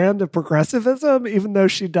fiery brand of progressivism, even though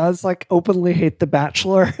she does openly hate The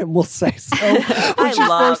Bachelor and will say so. When she's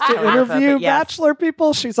forced to interview Bachelor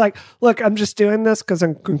people, she's like, look, I'm just doing this because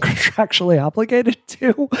I'm contractually obligated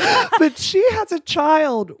to. But she has a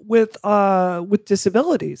child with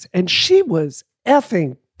disabilities, and she was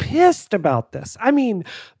effing pissed about this. I mean,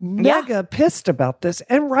 mega pissed about this,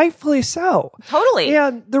 and rightfully so. Totally.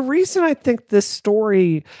 And the reason I think this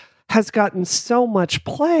story has gotten so much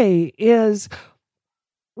play is,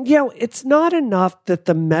 it's not enough that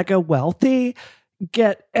the mega wealthy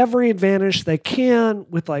get every advantage they can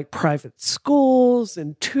with private schools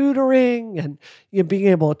and tutoring and being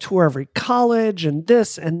able to tour every college and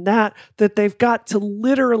this and that they've got to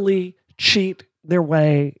literally cheat their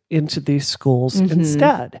way into these schools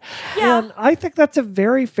instead. Yeah. And I think that's a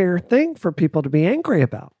very fair thing for people to be angry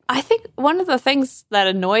about. I think one of the things that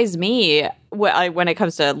annoys me when it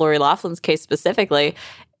comes to Lori Laughlin's case specifically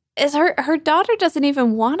is her daughter doesn't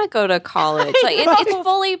even want to go to college. Like it's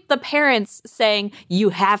fully the parents saying you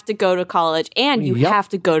have to go to college and you have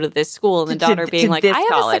to go to this school, and the daughter being like, I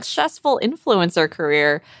have a successful influencer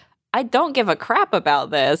career. I don't give a crap about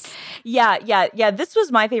this. Yeah. This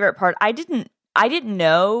was my favorite part. I didn't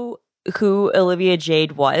know who Olivia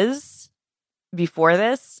Jade was before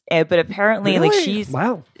this, but apparently, Really? like she's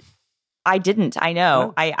wow. I didn't. I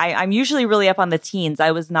know. Wow. I'm usually really up on the teens.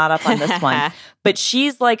 I was not up on this one, but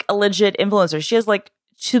she's like a legit influencer. She has like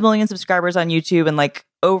 2 million subscribers on YouTube and like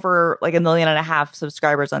over like 1.5 million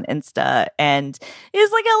subscribers on Insta, and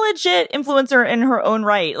is like a legit influencer in her own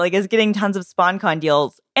right. Like is getting tons of SpawnCon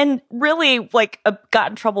deals, and really like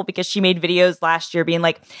got in trouble because she made videos last year being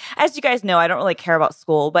like, as you guys know, I don't really care about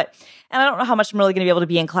school, and I don't know how much I'm really going to be able to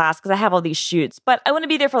be in class because I have all these shoots, but I want to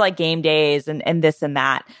be there for like game days and this and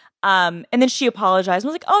that. And then she apologized and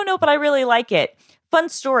was like, oh no, but I really like it. Fun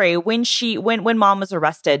story. When mom was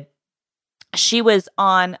arrested, she was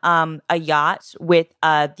on a yacht with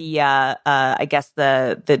I guess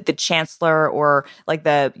the chancellor, or like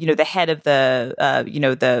the head of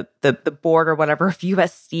the board or whatever of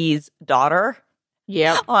USC's daughter.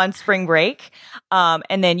 Yeah, on spring break.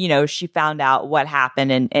 And then, she found out what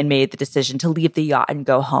happened and made the decision to leave the yacht and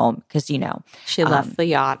go home because, she left the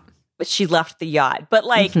yacht. But she left the yacht. But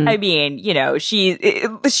like, I mean, she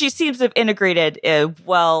seems to have integrated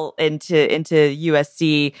well into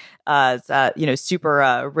USC,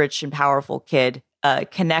 super rich and powerful kid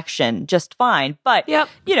connection just fine. But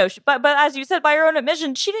but as you said, by her own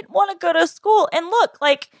admission, she didn't want to go to school. And look,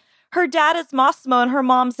 like her dad is Massimo and her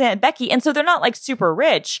mom's Aunt Becky, and so they're not like super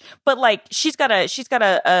rich, but like she's got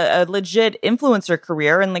a legit influencer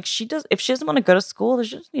career, and like if she doesn't want to go to school,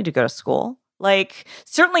 she doesn't need to go to school. Like,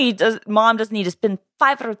 certainly mom doesn't need to spend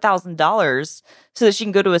 $500,000 so that she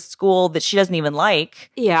can go to a school that she doesn't even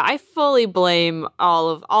like. Yeah, I fully blame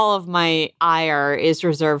all of my ire is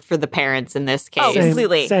reserved for the parents in this case. Oh,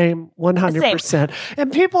 completely. Same, 100%. Same.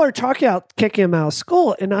 And people are talking about kicking him out of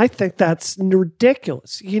school, and I think that's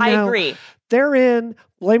ridiculous. I agree. They're in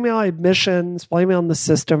blaming on admissions, blaming on the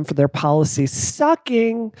system for their policies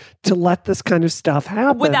sucking to let this kind of stuff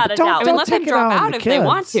happen. Without a doubt. I mean, let them drop out if they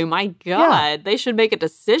want to. My God, they should make a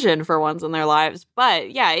decision for once in their lives.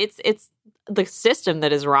 But yeah, it's the system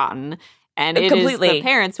that is rotten, and it is the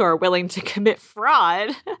parents who are willing to commit fraud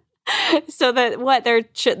so that they're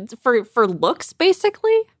for looks,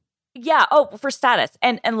 basically. Yeah. Oh, for status.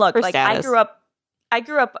 And look, like status. I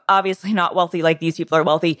grew up obviously not wealthy like these people are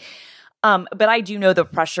wealthy. But I do know the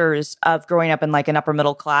pressures of growing up in like an upper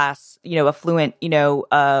middle class, affluent,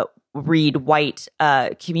 read white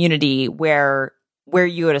community where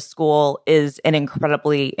you go to school is an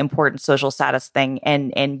incredibly important social status thing,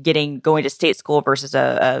 and going to state school versus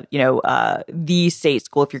the state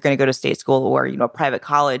school, if you're going to go to state school or a private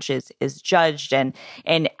college is judged, and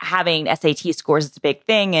having SAT scores is a big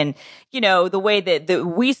thing, and the way that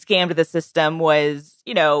we scammed the system was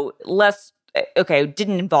less. Okay,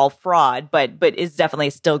 didn't involve fraud, but is definitely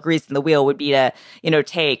still greasing the wheel, would be to,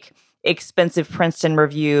 take expensive Princeton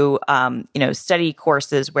review, study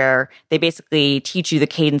courses where they basically teach you the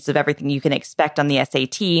cadence of everything you can expect on the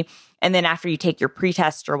SAT. And then after you take your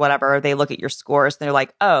pretest or whatever, they look at your scores and they're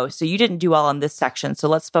like, oh, so you didn't do well on this section, so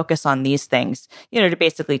let's focus on these things, to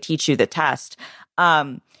basically teach you the test.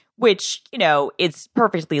 Which, is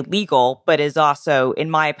perfectly legal, but is also,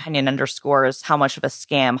 in my opinion, underscores how much of a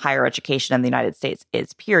scam higher education in the United States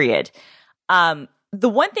is, period. The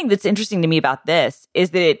one thing that's interesting to me about this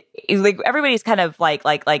is that like everybody's kind of like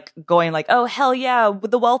going like, oh, hell yeah,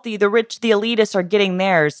 the wealthy, the rich, the elitists are getting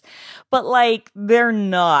theirs. But like, they're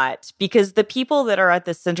not, because the people that are at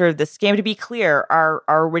the center of this scam, to be clear,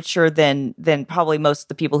 are richer than probably most of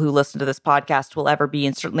the people who listen to this podcast will ever be,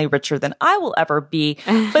 and certainly richer than I will ever be.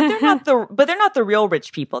 But they're not the real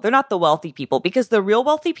rich people. They're not the wealthy people, because the real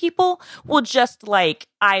wealthy people will just like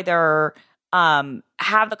either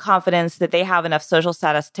have the confidence that they have enough social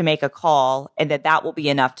status to make a call and that will be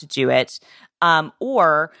enough to do it,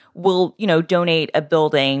 or will, donate a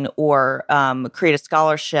building or create a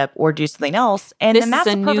scholarship or do something else. And this that's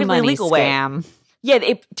is a perfectly new money legal scam. way.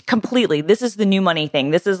 Yeah, completely. This is the new money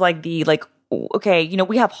thing. This is like okay,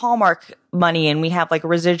 we have Hallmark money and we have like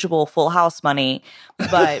residual Full House money,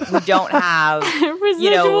 but we don't have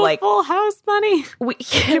residual Full House money.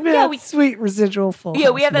 Sweet residual Full House. Yeah,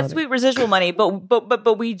 we have money. that sweet residual money,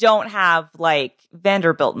 but we don't have like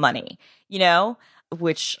Vanderbilt money,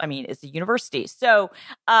 which I mean is a university. So,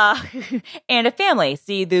 and a family.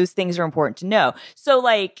 See, those things are important to know. So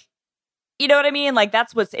like, you know what I mean? Like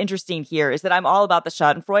that's what's interesting here is that I'm all about the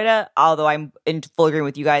Schadenfreude, although I'm in full agreement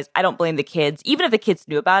with you guys. I don't blame the kids. Even if the kids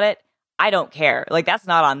knew about it, I don't care. Like that's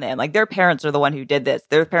not on them. Like their parents are the one who did this.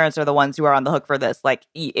 Their parents are the ones who are on the hook for this. Like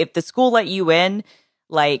if the school let you in,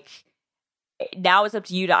 like now it's up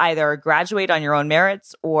to you to either graduate on your own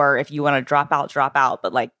merits or if you want to drop out.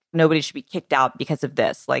 But like nobody should be kicked out because of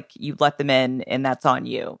this. Like you let them in and that's on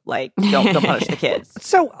you. Like don't punish the kids.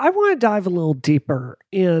 So I want to dive a little deeper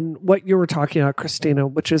in what you were talking about, Christina,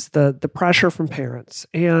 which is the pressure from parents.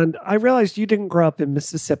 And I realized you didn't grow up in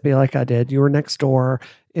Mississippi like I did. You were next door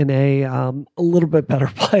in a little bit better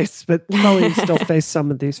place, but probably still face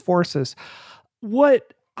some of these forces.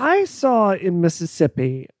 What I saw in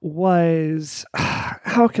Mississippi was,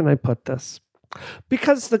 how can I put this?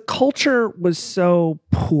 Because the culture was so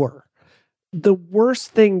poor. The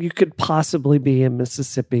worst thing you could possibly be in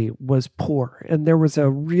Mississippi was poor. And there was a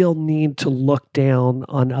real need to look down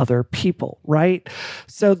on other people, right?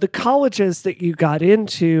 So the colleges that you got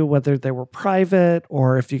into, whether they were private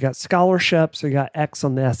or if you got scholarships or you got X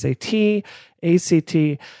on the SAT, ACT,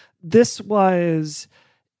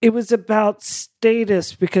 it was about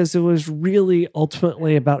status because it was really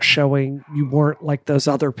ultimately about showing you weren't like those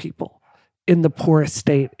other people in the poorest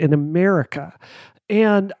state in America.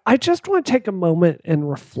 And I just want to take a moment and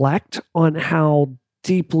reflect on how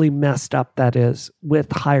deeply messed up that is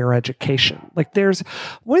with higher education. Like there's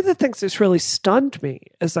one of the things that's really stunned me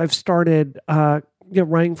as I've started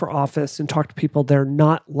running for office and talk to people that are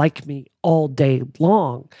not like me all day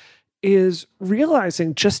long is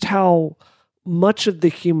realizing just how much of the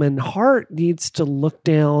human heart needs to look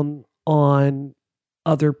down on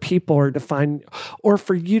other people or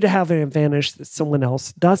for you to have an advantage that someone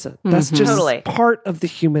else doesn't. That's just Totally. part of the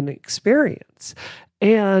human experience.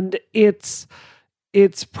 And it's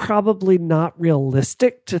probably not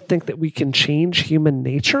realistic to think that we can change human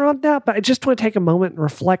nature on that. But I just want to take a moment and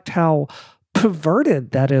reflect how perverted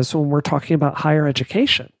that is when we're talking about higher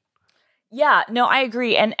education. Yeah, no, I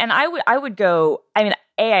agree. And I would go, I mean,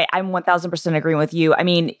 I'm 1000% agreeing with you. I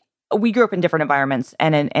mean, we grew up in different environments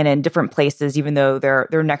and in different places, even though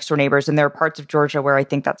they're next door neighbors. And there are parts of Georgia where I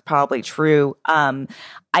think that's probably true.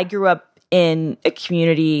 I grew up in a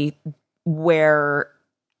community where,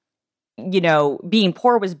 you know, being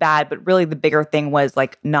poor was bad, but really the bigger thing was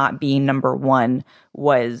like not being number one it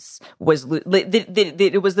was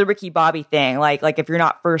the Ricky Bobby thing. Like if you're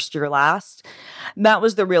not first, you're last. That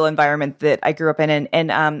was the real environment that I grew up in.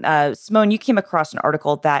 And Simone, you came across an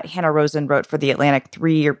article that Hannah Rosen wrote for The Atlantic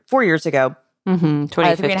 3 or 4 years ago.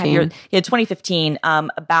 2015. 2015,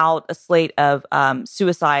 about a slate of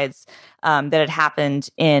suicides that had happened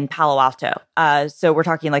in Palo Alto. So we're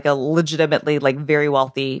talking like a legitimately like very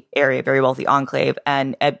wealthy area, very wealthy enclave,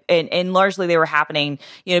 and largely they were happening,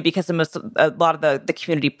 you know, because of a lot of the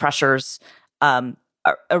community pressures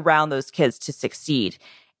around those kids to succeed.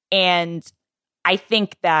 And I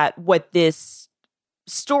think that what this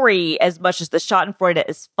story, as much as the Schadenfreude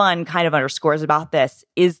is fun, kind of underscores about this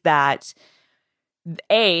is that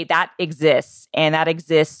that exists, and that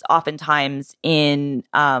exists oftentimes in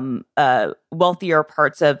wealthier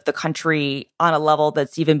parts of the country on a level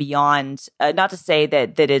that's even beyond. Not to say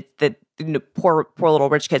that you know, poor little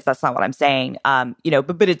rich kids. That's not what I'm saying. You know,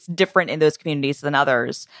 but it's different in those communities than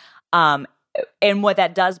others. And what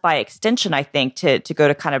that does, by extension, I think, to go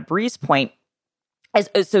to kind of Bree's point.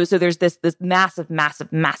 So there's this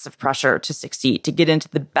massive pressure to succeed, to get into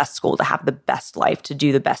the best school, to have the best life, to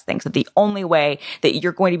do the best things. That the only way that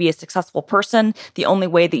you're going to be a successful person, the only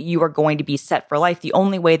way that you are going to be set for life, the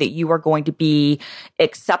only way that you are going to be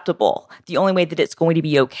acceptable, the only way that it's going to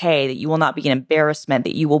be okay, that you will not be an embarrassment,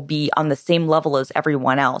 that you will be on the same level as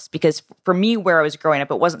everyone else. Because for me, where I was growing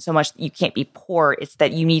up, it wasn't so much that you can't be poor, it's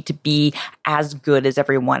that you need to be as good as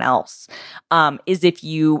everyone else. Is if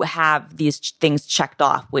you have these things checked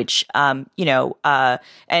off, which, you know,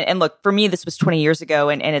 and look, for me, this was 20 years ago,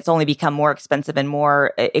 and it's only become more expensive and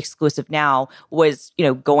more exclusive now, was, you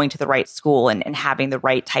know, going to the right school and having the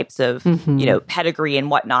right types of, you know, pedigree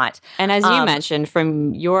and whatnot. And as you mentioned,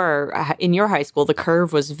 in your high school, the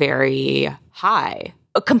curve was very high.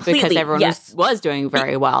 Completely. Because everyone was doing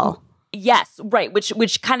very well. Yes, right.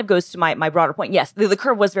 Which kind of goes to my broader point. Yes, the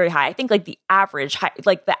curve was very high. I think like the average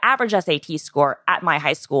SAT score at my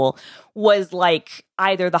high school was like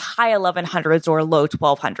either the high 1100s or low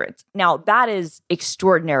 1200s. Now that is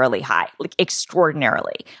extraordinarily high, like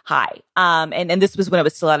extraordinarily high. And this was when it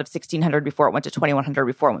was still out of 1600 before it went to 2100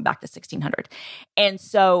 before it went back to 1600. And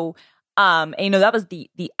so And, that was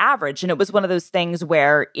the average. And it was one of those things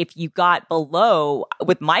where if you got below,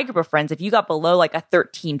 with my group of friends, if you got below like a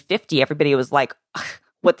 1350, everybody was like,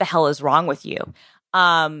 what the hell is wrong with you?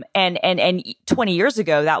 And 20 years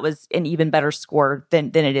ago, that was an even better score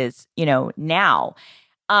than it is, now.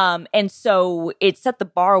 And so it set the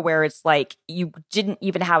bar where it's like you didn't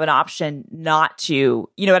even have an option not to,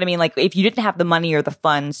 you know what I mean? Like if you didn't have the money or the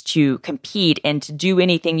funds to compete and to do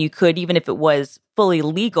anything you could, even if it was fully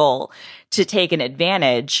legal to take an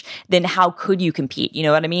advantage, then how could you compete? You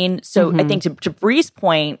know what I mean? So I think to Bree's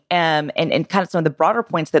point, and kind of some of the broader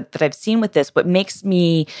points that I've seen with this, what makes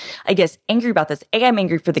me, I guess, angry about this, I'm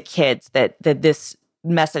angry for the kids that this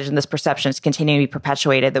message and this perception is continuing to be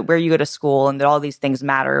perpetuated, that where you go to school and that all these things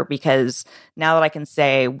matter, because now that I can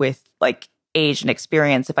say with like age and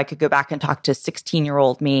experience, if I could go back and talk to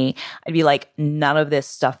 16-year-old me, I'd be like, none of this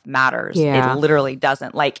stuff matters. Yeah. It literally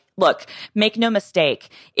doesn't. Like, look, make no mistake.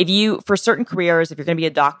 For certain careers, if you're going to be a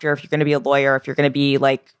doctor, if you're going to be a lawyer, if you're going to be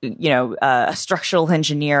like, a structural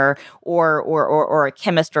engineer or a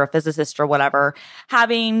chemist or a physicist or whatever,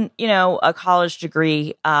 having, a college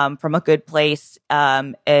degree from a good place,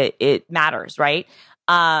 it matters, right?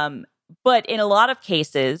 But in a lot of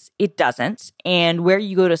cases, it doesn't. And where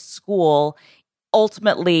you go to school,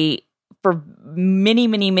 ultimately, for many,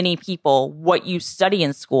 many, many people, what you study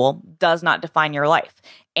in school does not define your life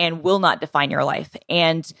and will not define your life.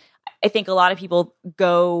 And I think a lot of people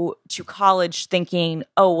go to college thinking,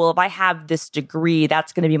 oh, well, if I have this degree,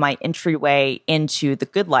 that's going to be my entryway into the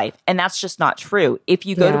good life. And that's just not true. If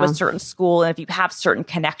you go to a certain school and if you have certain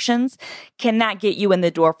connections, can that get you in the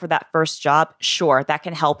door for that first job? Sure, that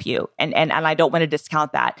can help you. And I don't want to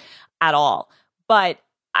discount that at all. But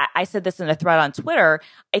I said this in a thread on Twitter.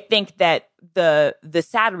 I think that the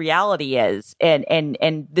sad reality is,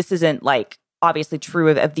 and this isn't like obviously true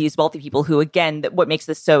of these wealthy people who, again, what makes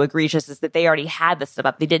this so egregious is that they already had this stuff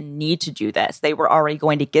up. They didn't need to do this. They were already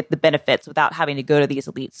going to get the benefits without having to go to these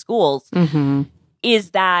elite schools.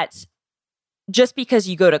 Is that just because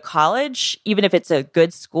you go to college, even if it's a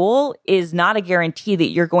good school, is not a guarantee that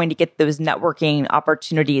you're going to get those networking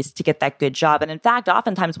opportunities to get that good job. And in fact,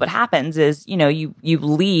 oftentimes what happens is, you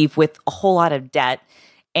leave with a whole lot of debt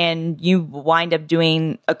and you wind up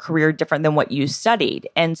doing a career different than what you studied.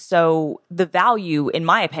 And so the value, in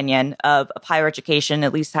my opinion, of higher education,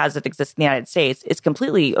 at least as it exists in the United States, is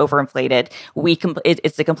completely overinflated.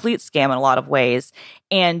 It's a complete scam in a lot of ways.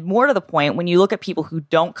 And more to the point, when you look at people who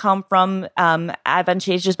don't come from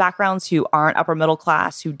advantageous backgrounds, who aren't upper middle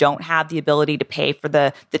class, who don't have the ability to pay for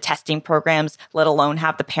the testing programs, let alone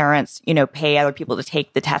have the parents, pay other people to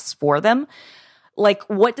take the tests for them, like,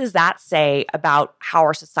 what does that say about how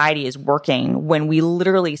our society is working when we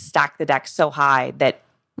literally stack the deck so high that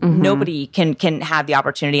nobody can have the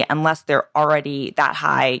opportunity unless they're already that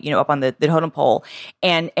high, up on the totem pole?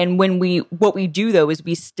 And what we do though is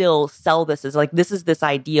we still sell this as like, this is this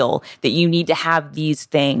ideal that you need to have these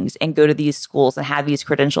things and go to these schools and have these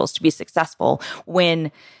credentials to be successful.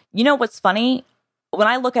 When, what's funny, when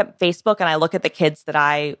I look at Facebook and I look at the kids that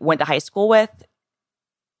I went to high school with,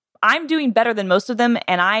 I'm doing better than most of them,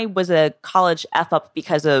 and I was a college F up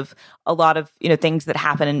because of a lot of things that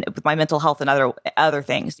happen with my mental health and other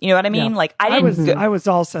things. You know what I mean? Yeah. Like I was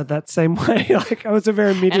also that same way. Like I was a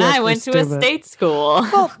very mediocre and I went to a state school.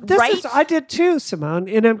 Well, right? I did too, Simone.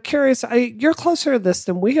 And I'm curious. You're closer to this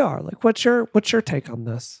than we are. Like, what's your take on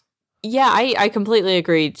this? Yeah, I completely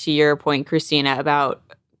agree to your point, Christina, about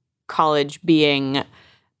college being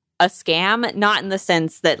a scam, not in the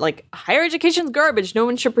sense that like higher education's garbage, no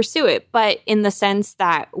one should pursue it, but in the sense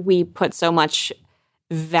that we put so much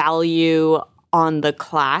value on the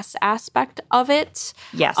class aspect of it.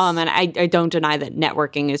 Yes. And I don't deny that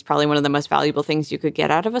networking is probably one of the most valuable things you could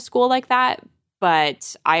get out of a school like that.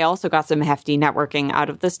 But I also got some hefty networking out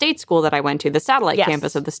of the state school that I went to, the satellite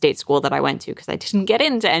campus of the state school that I went to, because I didn't get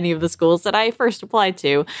into any of the schools that I first applied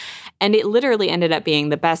to. And it literally ended up being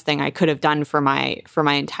the best thing I could have done for my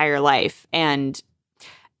entire life. And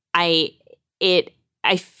I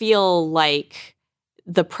feel like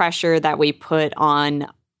the pressure that we put on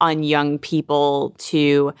young people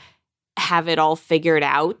to have it all figured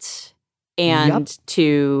out and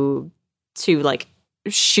to like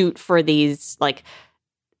shoot for these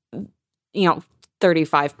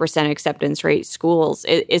 35% acceptance rate schools.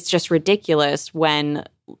 It's just ridiculous when,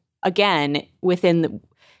 again,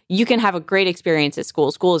 you can have a great experience at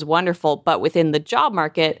school. School is wonderful, but within the job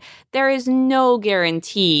market, there is no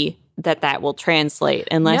guarantee that will translate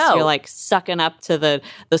unless you're like sucking up to the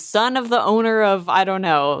son of the owner of, I don't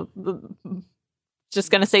know, just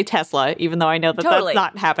going to say Tesla, even though I know that that's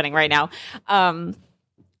not happening right now.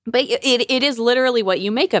 But it is literally what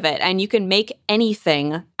you make of it, and you can make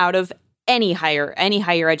anything out of any higher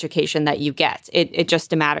education that you get. It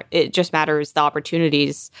just matters the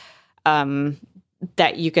opportunities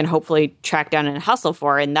that you can hopefully track down and hustle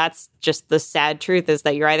for. And that's just the sad truth, is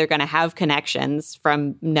that you're either going to have connections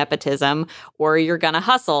from nepotism or you're going to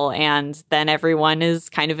hustle, and then everyone is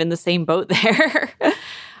kind of in the same boat there.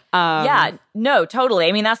 Yeah, no, totally.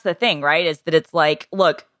 I mean, that's the thing, right? Is that it's like,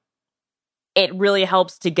 look, it really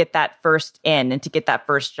helps to get that first in and to get that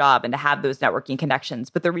first job and to have those networking connections.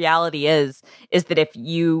 But the reality is that if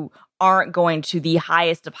you aren't going to the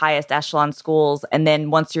highest of highest echelon schools, and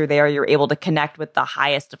then once you're there, you're able to connect with the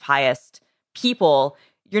highest of highest people,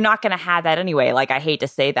 you're not going to have that anyway. Like, I hate to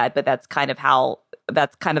say that, but that's kind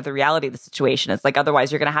of the reality of the situation. It's like,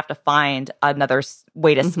 otherwise you're going to have to find another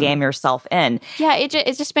way to scam yourself in. Yeah, it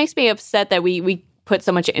just makes me upset that we put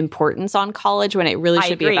so much importance on college when it really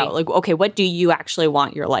should be about, like, okay, what do you actually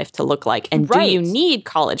want your life to look like? And do you need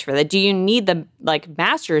college for that? Do you need the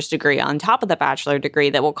master's degree on top of the bachelor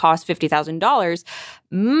degree that will cost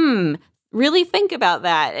 $50,000? Really think about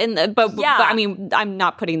that. And but I mean, I'm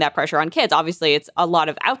not putting that pressure on kids. Obviously, it's a lot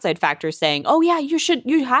of outside factors saying, "Oh yeah, you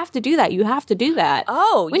have to do that. You have to do that."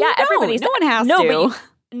 Oh when yeah, no one has to.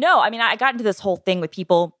 No, I mean, I got into this whole thing with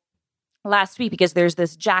people last week because there's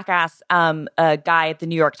this jackass guy at the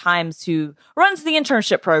New York Times who runs the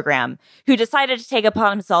internship program, who decided to take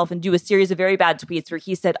upon himself and do a series of very bad tweets where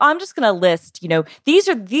he said, "Oh, I'm just going to list, these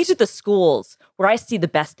are the schools where I see the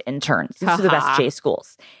best interns. These are the best J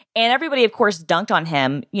schools." And everybody, of course, dunked on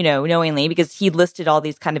him, knowingly, because he listed all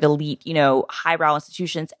these kind of elite, highbrow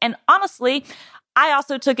institutions. And honestly, I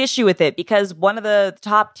also took issue with it because one of the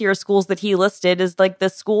top tier schools that he listed is like the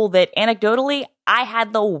school that anecdotally I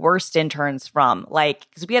had the worst interns from. Like,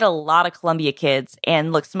 because we had a lot of Columbia kids,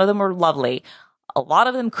 and look, some of them were lovely. A lot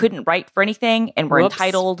of them couldn't write for anything and were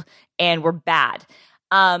entitled and were bad.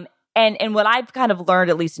 And what I've kind of learned,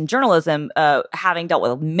 at least in journalism, having dealt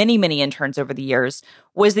with many, many interns over the years,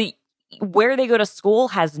 was that where they go to school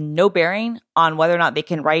has no bearing on whether or not they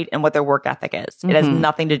can write and what their work ethic is. It has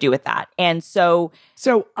nothing to do with that. And so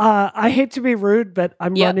I hate to be rude, but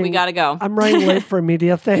we gotta go. I'm running late for a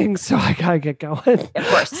media thing, so I gotta get going. Of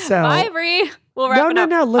course. So bye, Bree. We'll wrap it up.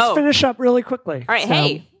 No. Let's finish up really quickly. All right.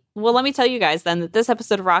 Hey, well, let me tell you guys then that this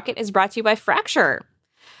episode of Rocket is brought to you by Fracture.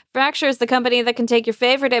 Fracture is the company that can take your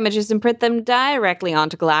favorite images and print them directly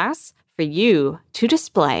onto glass for you to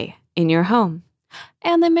display in your home.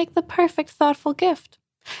 And they make the perfect thoughtful gift.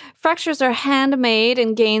 Fractures are handmade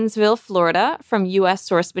in Gainesville, Florida, from U.S.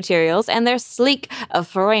 sourced materials, and their sleek,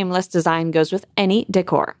 frameless design goes with any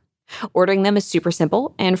decor. Ordering them is super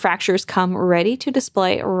simple, and Fractures come ready to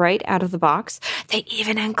display right out of the box. They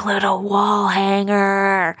even include a wall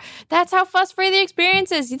hanger. That's how fuss-free the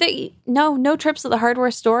experience is. No trips to the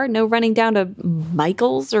hardware store, no running down to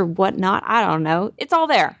Michael's or whatnot. I don't know. It's all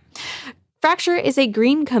there. Fracture is a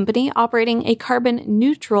green company operating a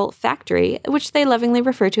carbon-neutral factory, which they lovingly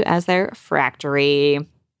refer to as their Fractory.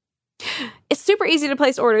 It's super easy to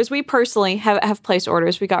place orders. We personally have placed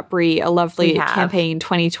orders. We got Bree a lovely Campaign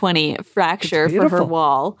 2020 Fracture for her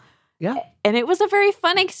wall. Yeah. And it was a very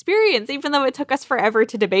fun experience, even though it took us forever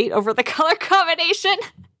to debate over the color combination.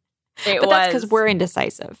 But that's because we're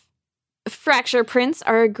indecisive. Fracture prints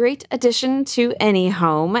are a great addition to any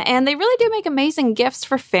home, and they really do make amazing gifts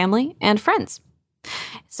for family and friends.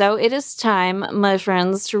 So it is time, my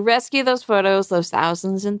friends, to rescue those photos, those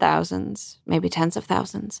thousands and thousands, maybe tens of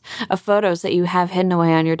thousands, of photos that you have hidden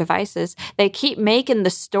away on your devices. They keep making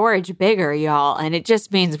the storage bigger, y'all, and it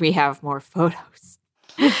just means we have more photos.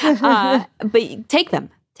 But take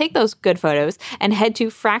them. Take those good photos and head to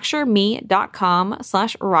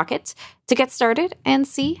fractureme.com/rocket to get started and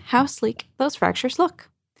see how sleek those fractures look.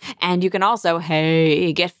 And you can also,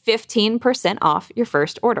 get 15% off your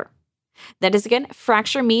first order. That is, again,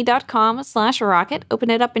 fractureme.com/rocket. Open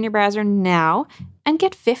it up in your browser now and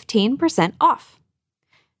get 15% off.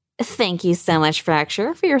 Thank you so much,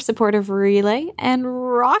 Fracture, for your support of Relay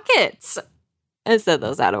and Rocket. I said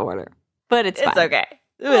those out of order, but it's fine. It's okay.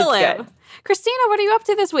 We'll live. Christina, what are you up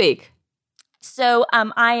to this week? So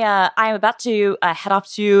I'm about to head off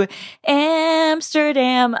to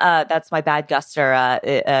Amsterdam. That's my bad Guster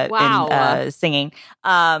in singing.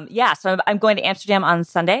 So I'm going to Amsterdam on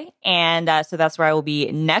Sunday, and so that's where I will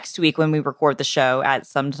be next week when we record the show at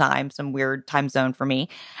some weird time zone for me.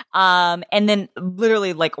 And then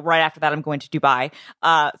literally like right after that, I'm going to Dubai.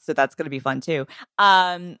 So that's going to be fun too.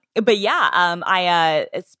 I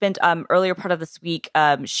spent earlier part of this week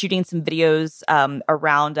shooting some videos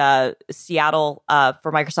around Seattle Seattle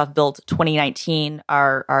for Microsoft Build 2019,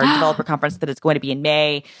 our developer conference that is going to be in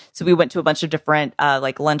May. So we went to a bunch of different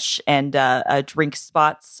like lunch and drink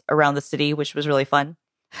spots around the city, which was really fun.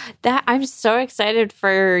 That I'm so excited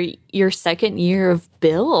for your second year of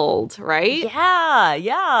Build, right?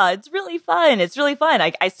 Yeah, it's really fun.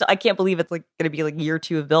 I can't believe it's like going to be like year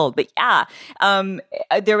 2 of Build, but yeah.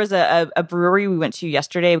 There was a brewery we went to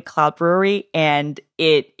yesterday, Cloud Brewery, and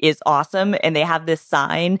it is awesome. And they have this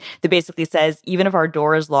sign that basically says, even if our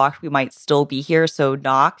door is locked, we might still be here. So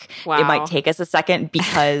knock. Wow. It might take us a second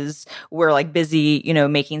because we're like busy,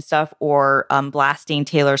 making stuff or blasting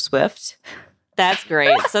Taylor Swift. That's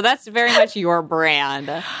great. So that's very much your brand.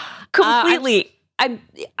 Completely.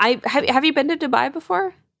 Have you been to Dubai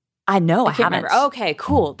before? I know. I can't haven't. remember. Okay,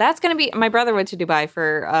 cool. That's going to be, my brother went to Dubai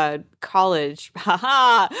for college.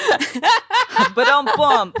 Haha. But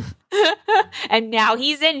bump. And now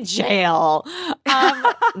he's in jail.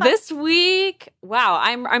 This week, wow,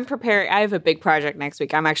 I'm preparing. I have a big project next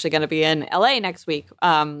week. I'm actually going to be in LA next week.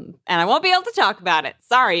 And I won't be able to talk about it.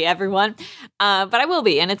 Sorry, everyone. But I will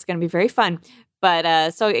be, and it's going to be very fun.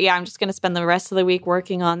 But so yeah, I'm just going to spend the rest of the week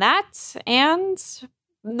working on that and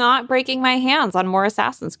not breaking my hands on more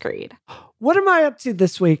Assassin's Creed. What am I up to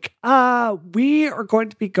this week? We are going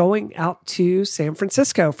to be going out to San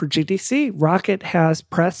Francisco for GDC. Rocket has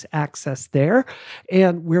press access there,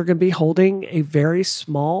 and we're going to be holding a very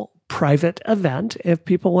small private event. If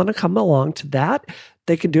people want to come along to that,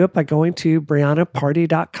 they can do it by going to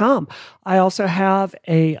BriannaParty.com. I also have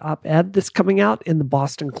a op-ed that's coming out in the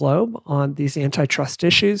Boston Globe on these antitrust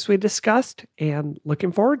issues we discussed, and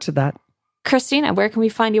looking forward to that. Christina, where can we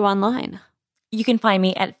find you online? You can find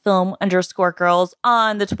me at film_girls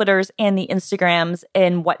on the Twitters and the Instagrams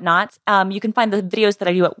and whatnot. You can find the videos that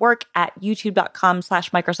I do at work at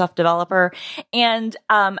youtube.com/Microsoft Developer. And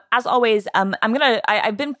as always,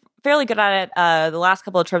 I've been fairly good at it the last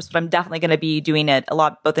couple of trips, but I'm definitely going to be doing it a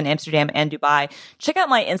lot, both in Amsterdam and Dubai. Check out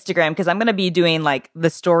my Instagram because I'm going to be doing like the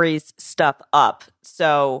stories stuff up.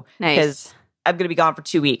 So because I'm going to be gone for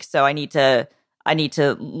 2 weeks, so I need to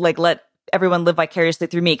like let everyone live vicariously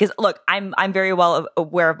through me. Because look, I'm very well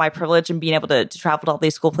aware of my privilege and being able to travel to all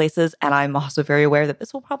these cool places, and I'm also very aware that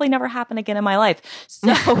this will probably never happen again in my life. So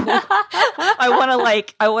I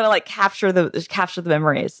want to capture the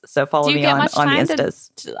memories. So follow me on the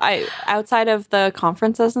Instas. Outside of the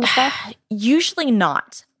conferences and stuff? Usually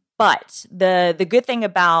not. But the good thing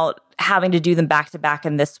about having to do them back to back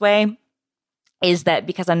in this way is that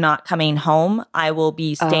because I'm not coming home, I will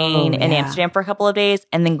be staying in Amsterdam for a couple of days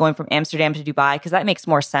and then going from Amsterdam to Dubai, because that makes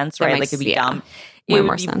more sense, right? Like it'd be dumb. It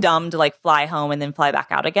would be dumb to like fly home and then fly back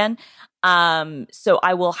out again. So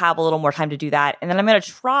I will have a little more time to do that. And then I'm going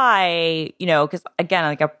to try, because again,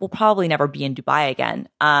 like I will probably never be in Dubai again.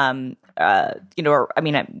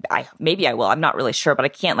 Maybe I will. I'm not really sure, but I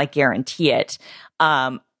can't like guarantee it.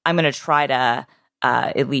 I'm going to try to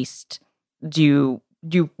at least do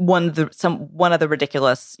one of the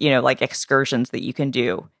ridiculous, like excursions that you can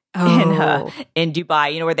do in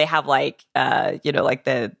Dubai, where they have like, like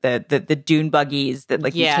the dune buggies that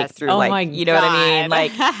like you take through, like, you know what I mean?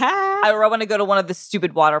 Like, I want to go to one of the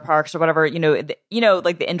stupid water parks or whatever,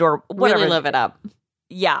 like the indoor, whatever. Really live it up.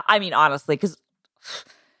 Yeah. I mean, honestly, because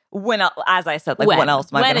when else am I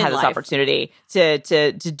going to have this opportunity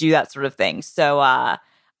to do that sort of thing? So,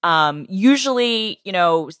 usually,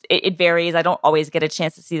 it varies. I don't always get a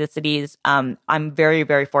chance to see the cities. I'm very,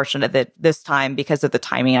 very fortunate that this time, because of the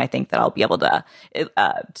timing, I think that I'll be able to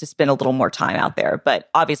spend a little more time out there. But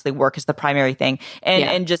obviously work is the primary thing.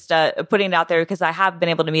 And just putting it out there, because I have been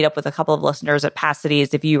able to meet up with a couple of listeners at past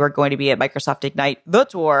cities. If you are going to be at Microsoft Ignite, the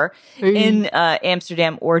tour in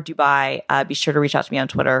Amsterdam or Dubai, be sure to reach out to me on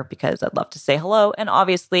Twitter, because I'd love to say hello. And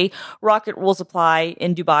obviously Rocket rules apply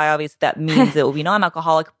in Dubai. Obviously that means it will be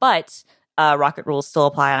non-alcoholic, but Rocket rules still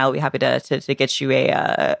apply, and I'll be happy to get you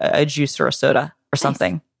a juice or a soda or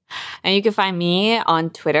something. Nice. And you can find me on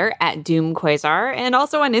Twitter at DoomQuasar and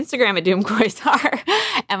also on Instagram at DoomQuasar.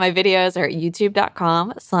 And my videos are at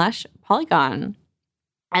youtube.com/Polygon.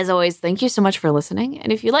 As always, thank you so much for listening.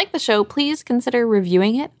 And if you like the show, please consider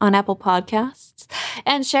reviewing it on Apple Podcasts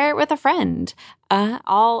and share it with a friend.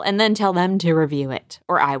 And then tell them to review it,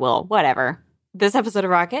 or I will, whatever. This episode of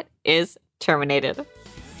Rocket is terminated.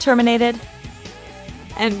 Terminated.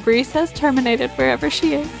 And Bree says terminated wherever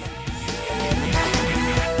she is.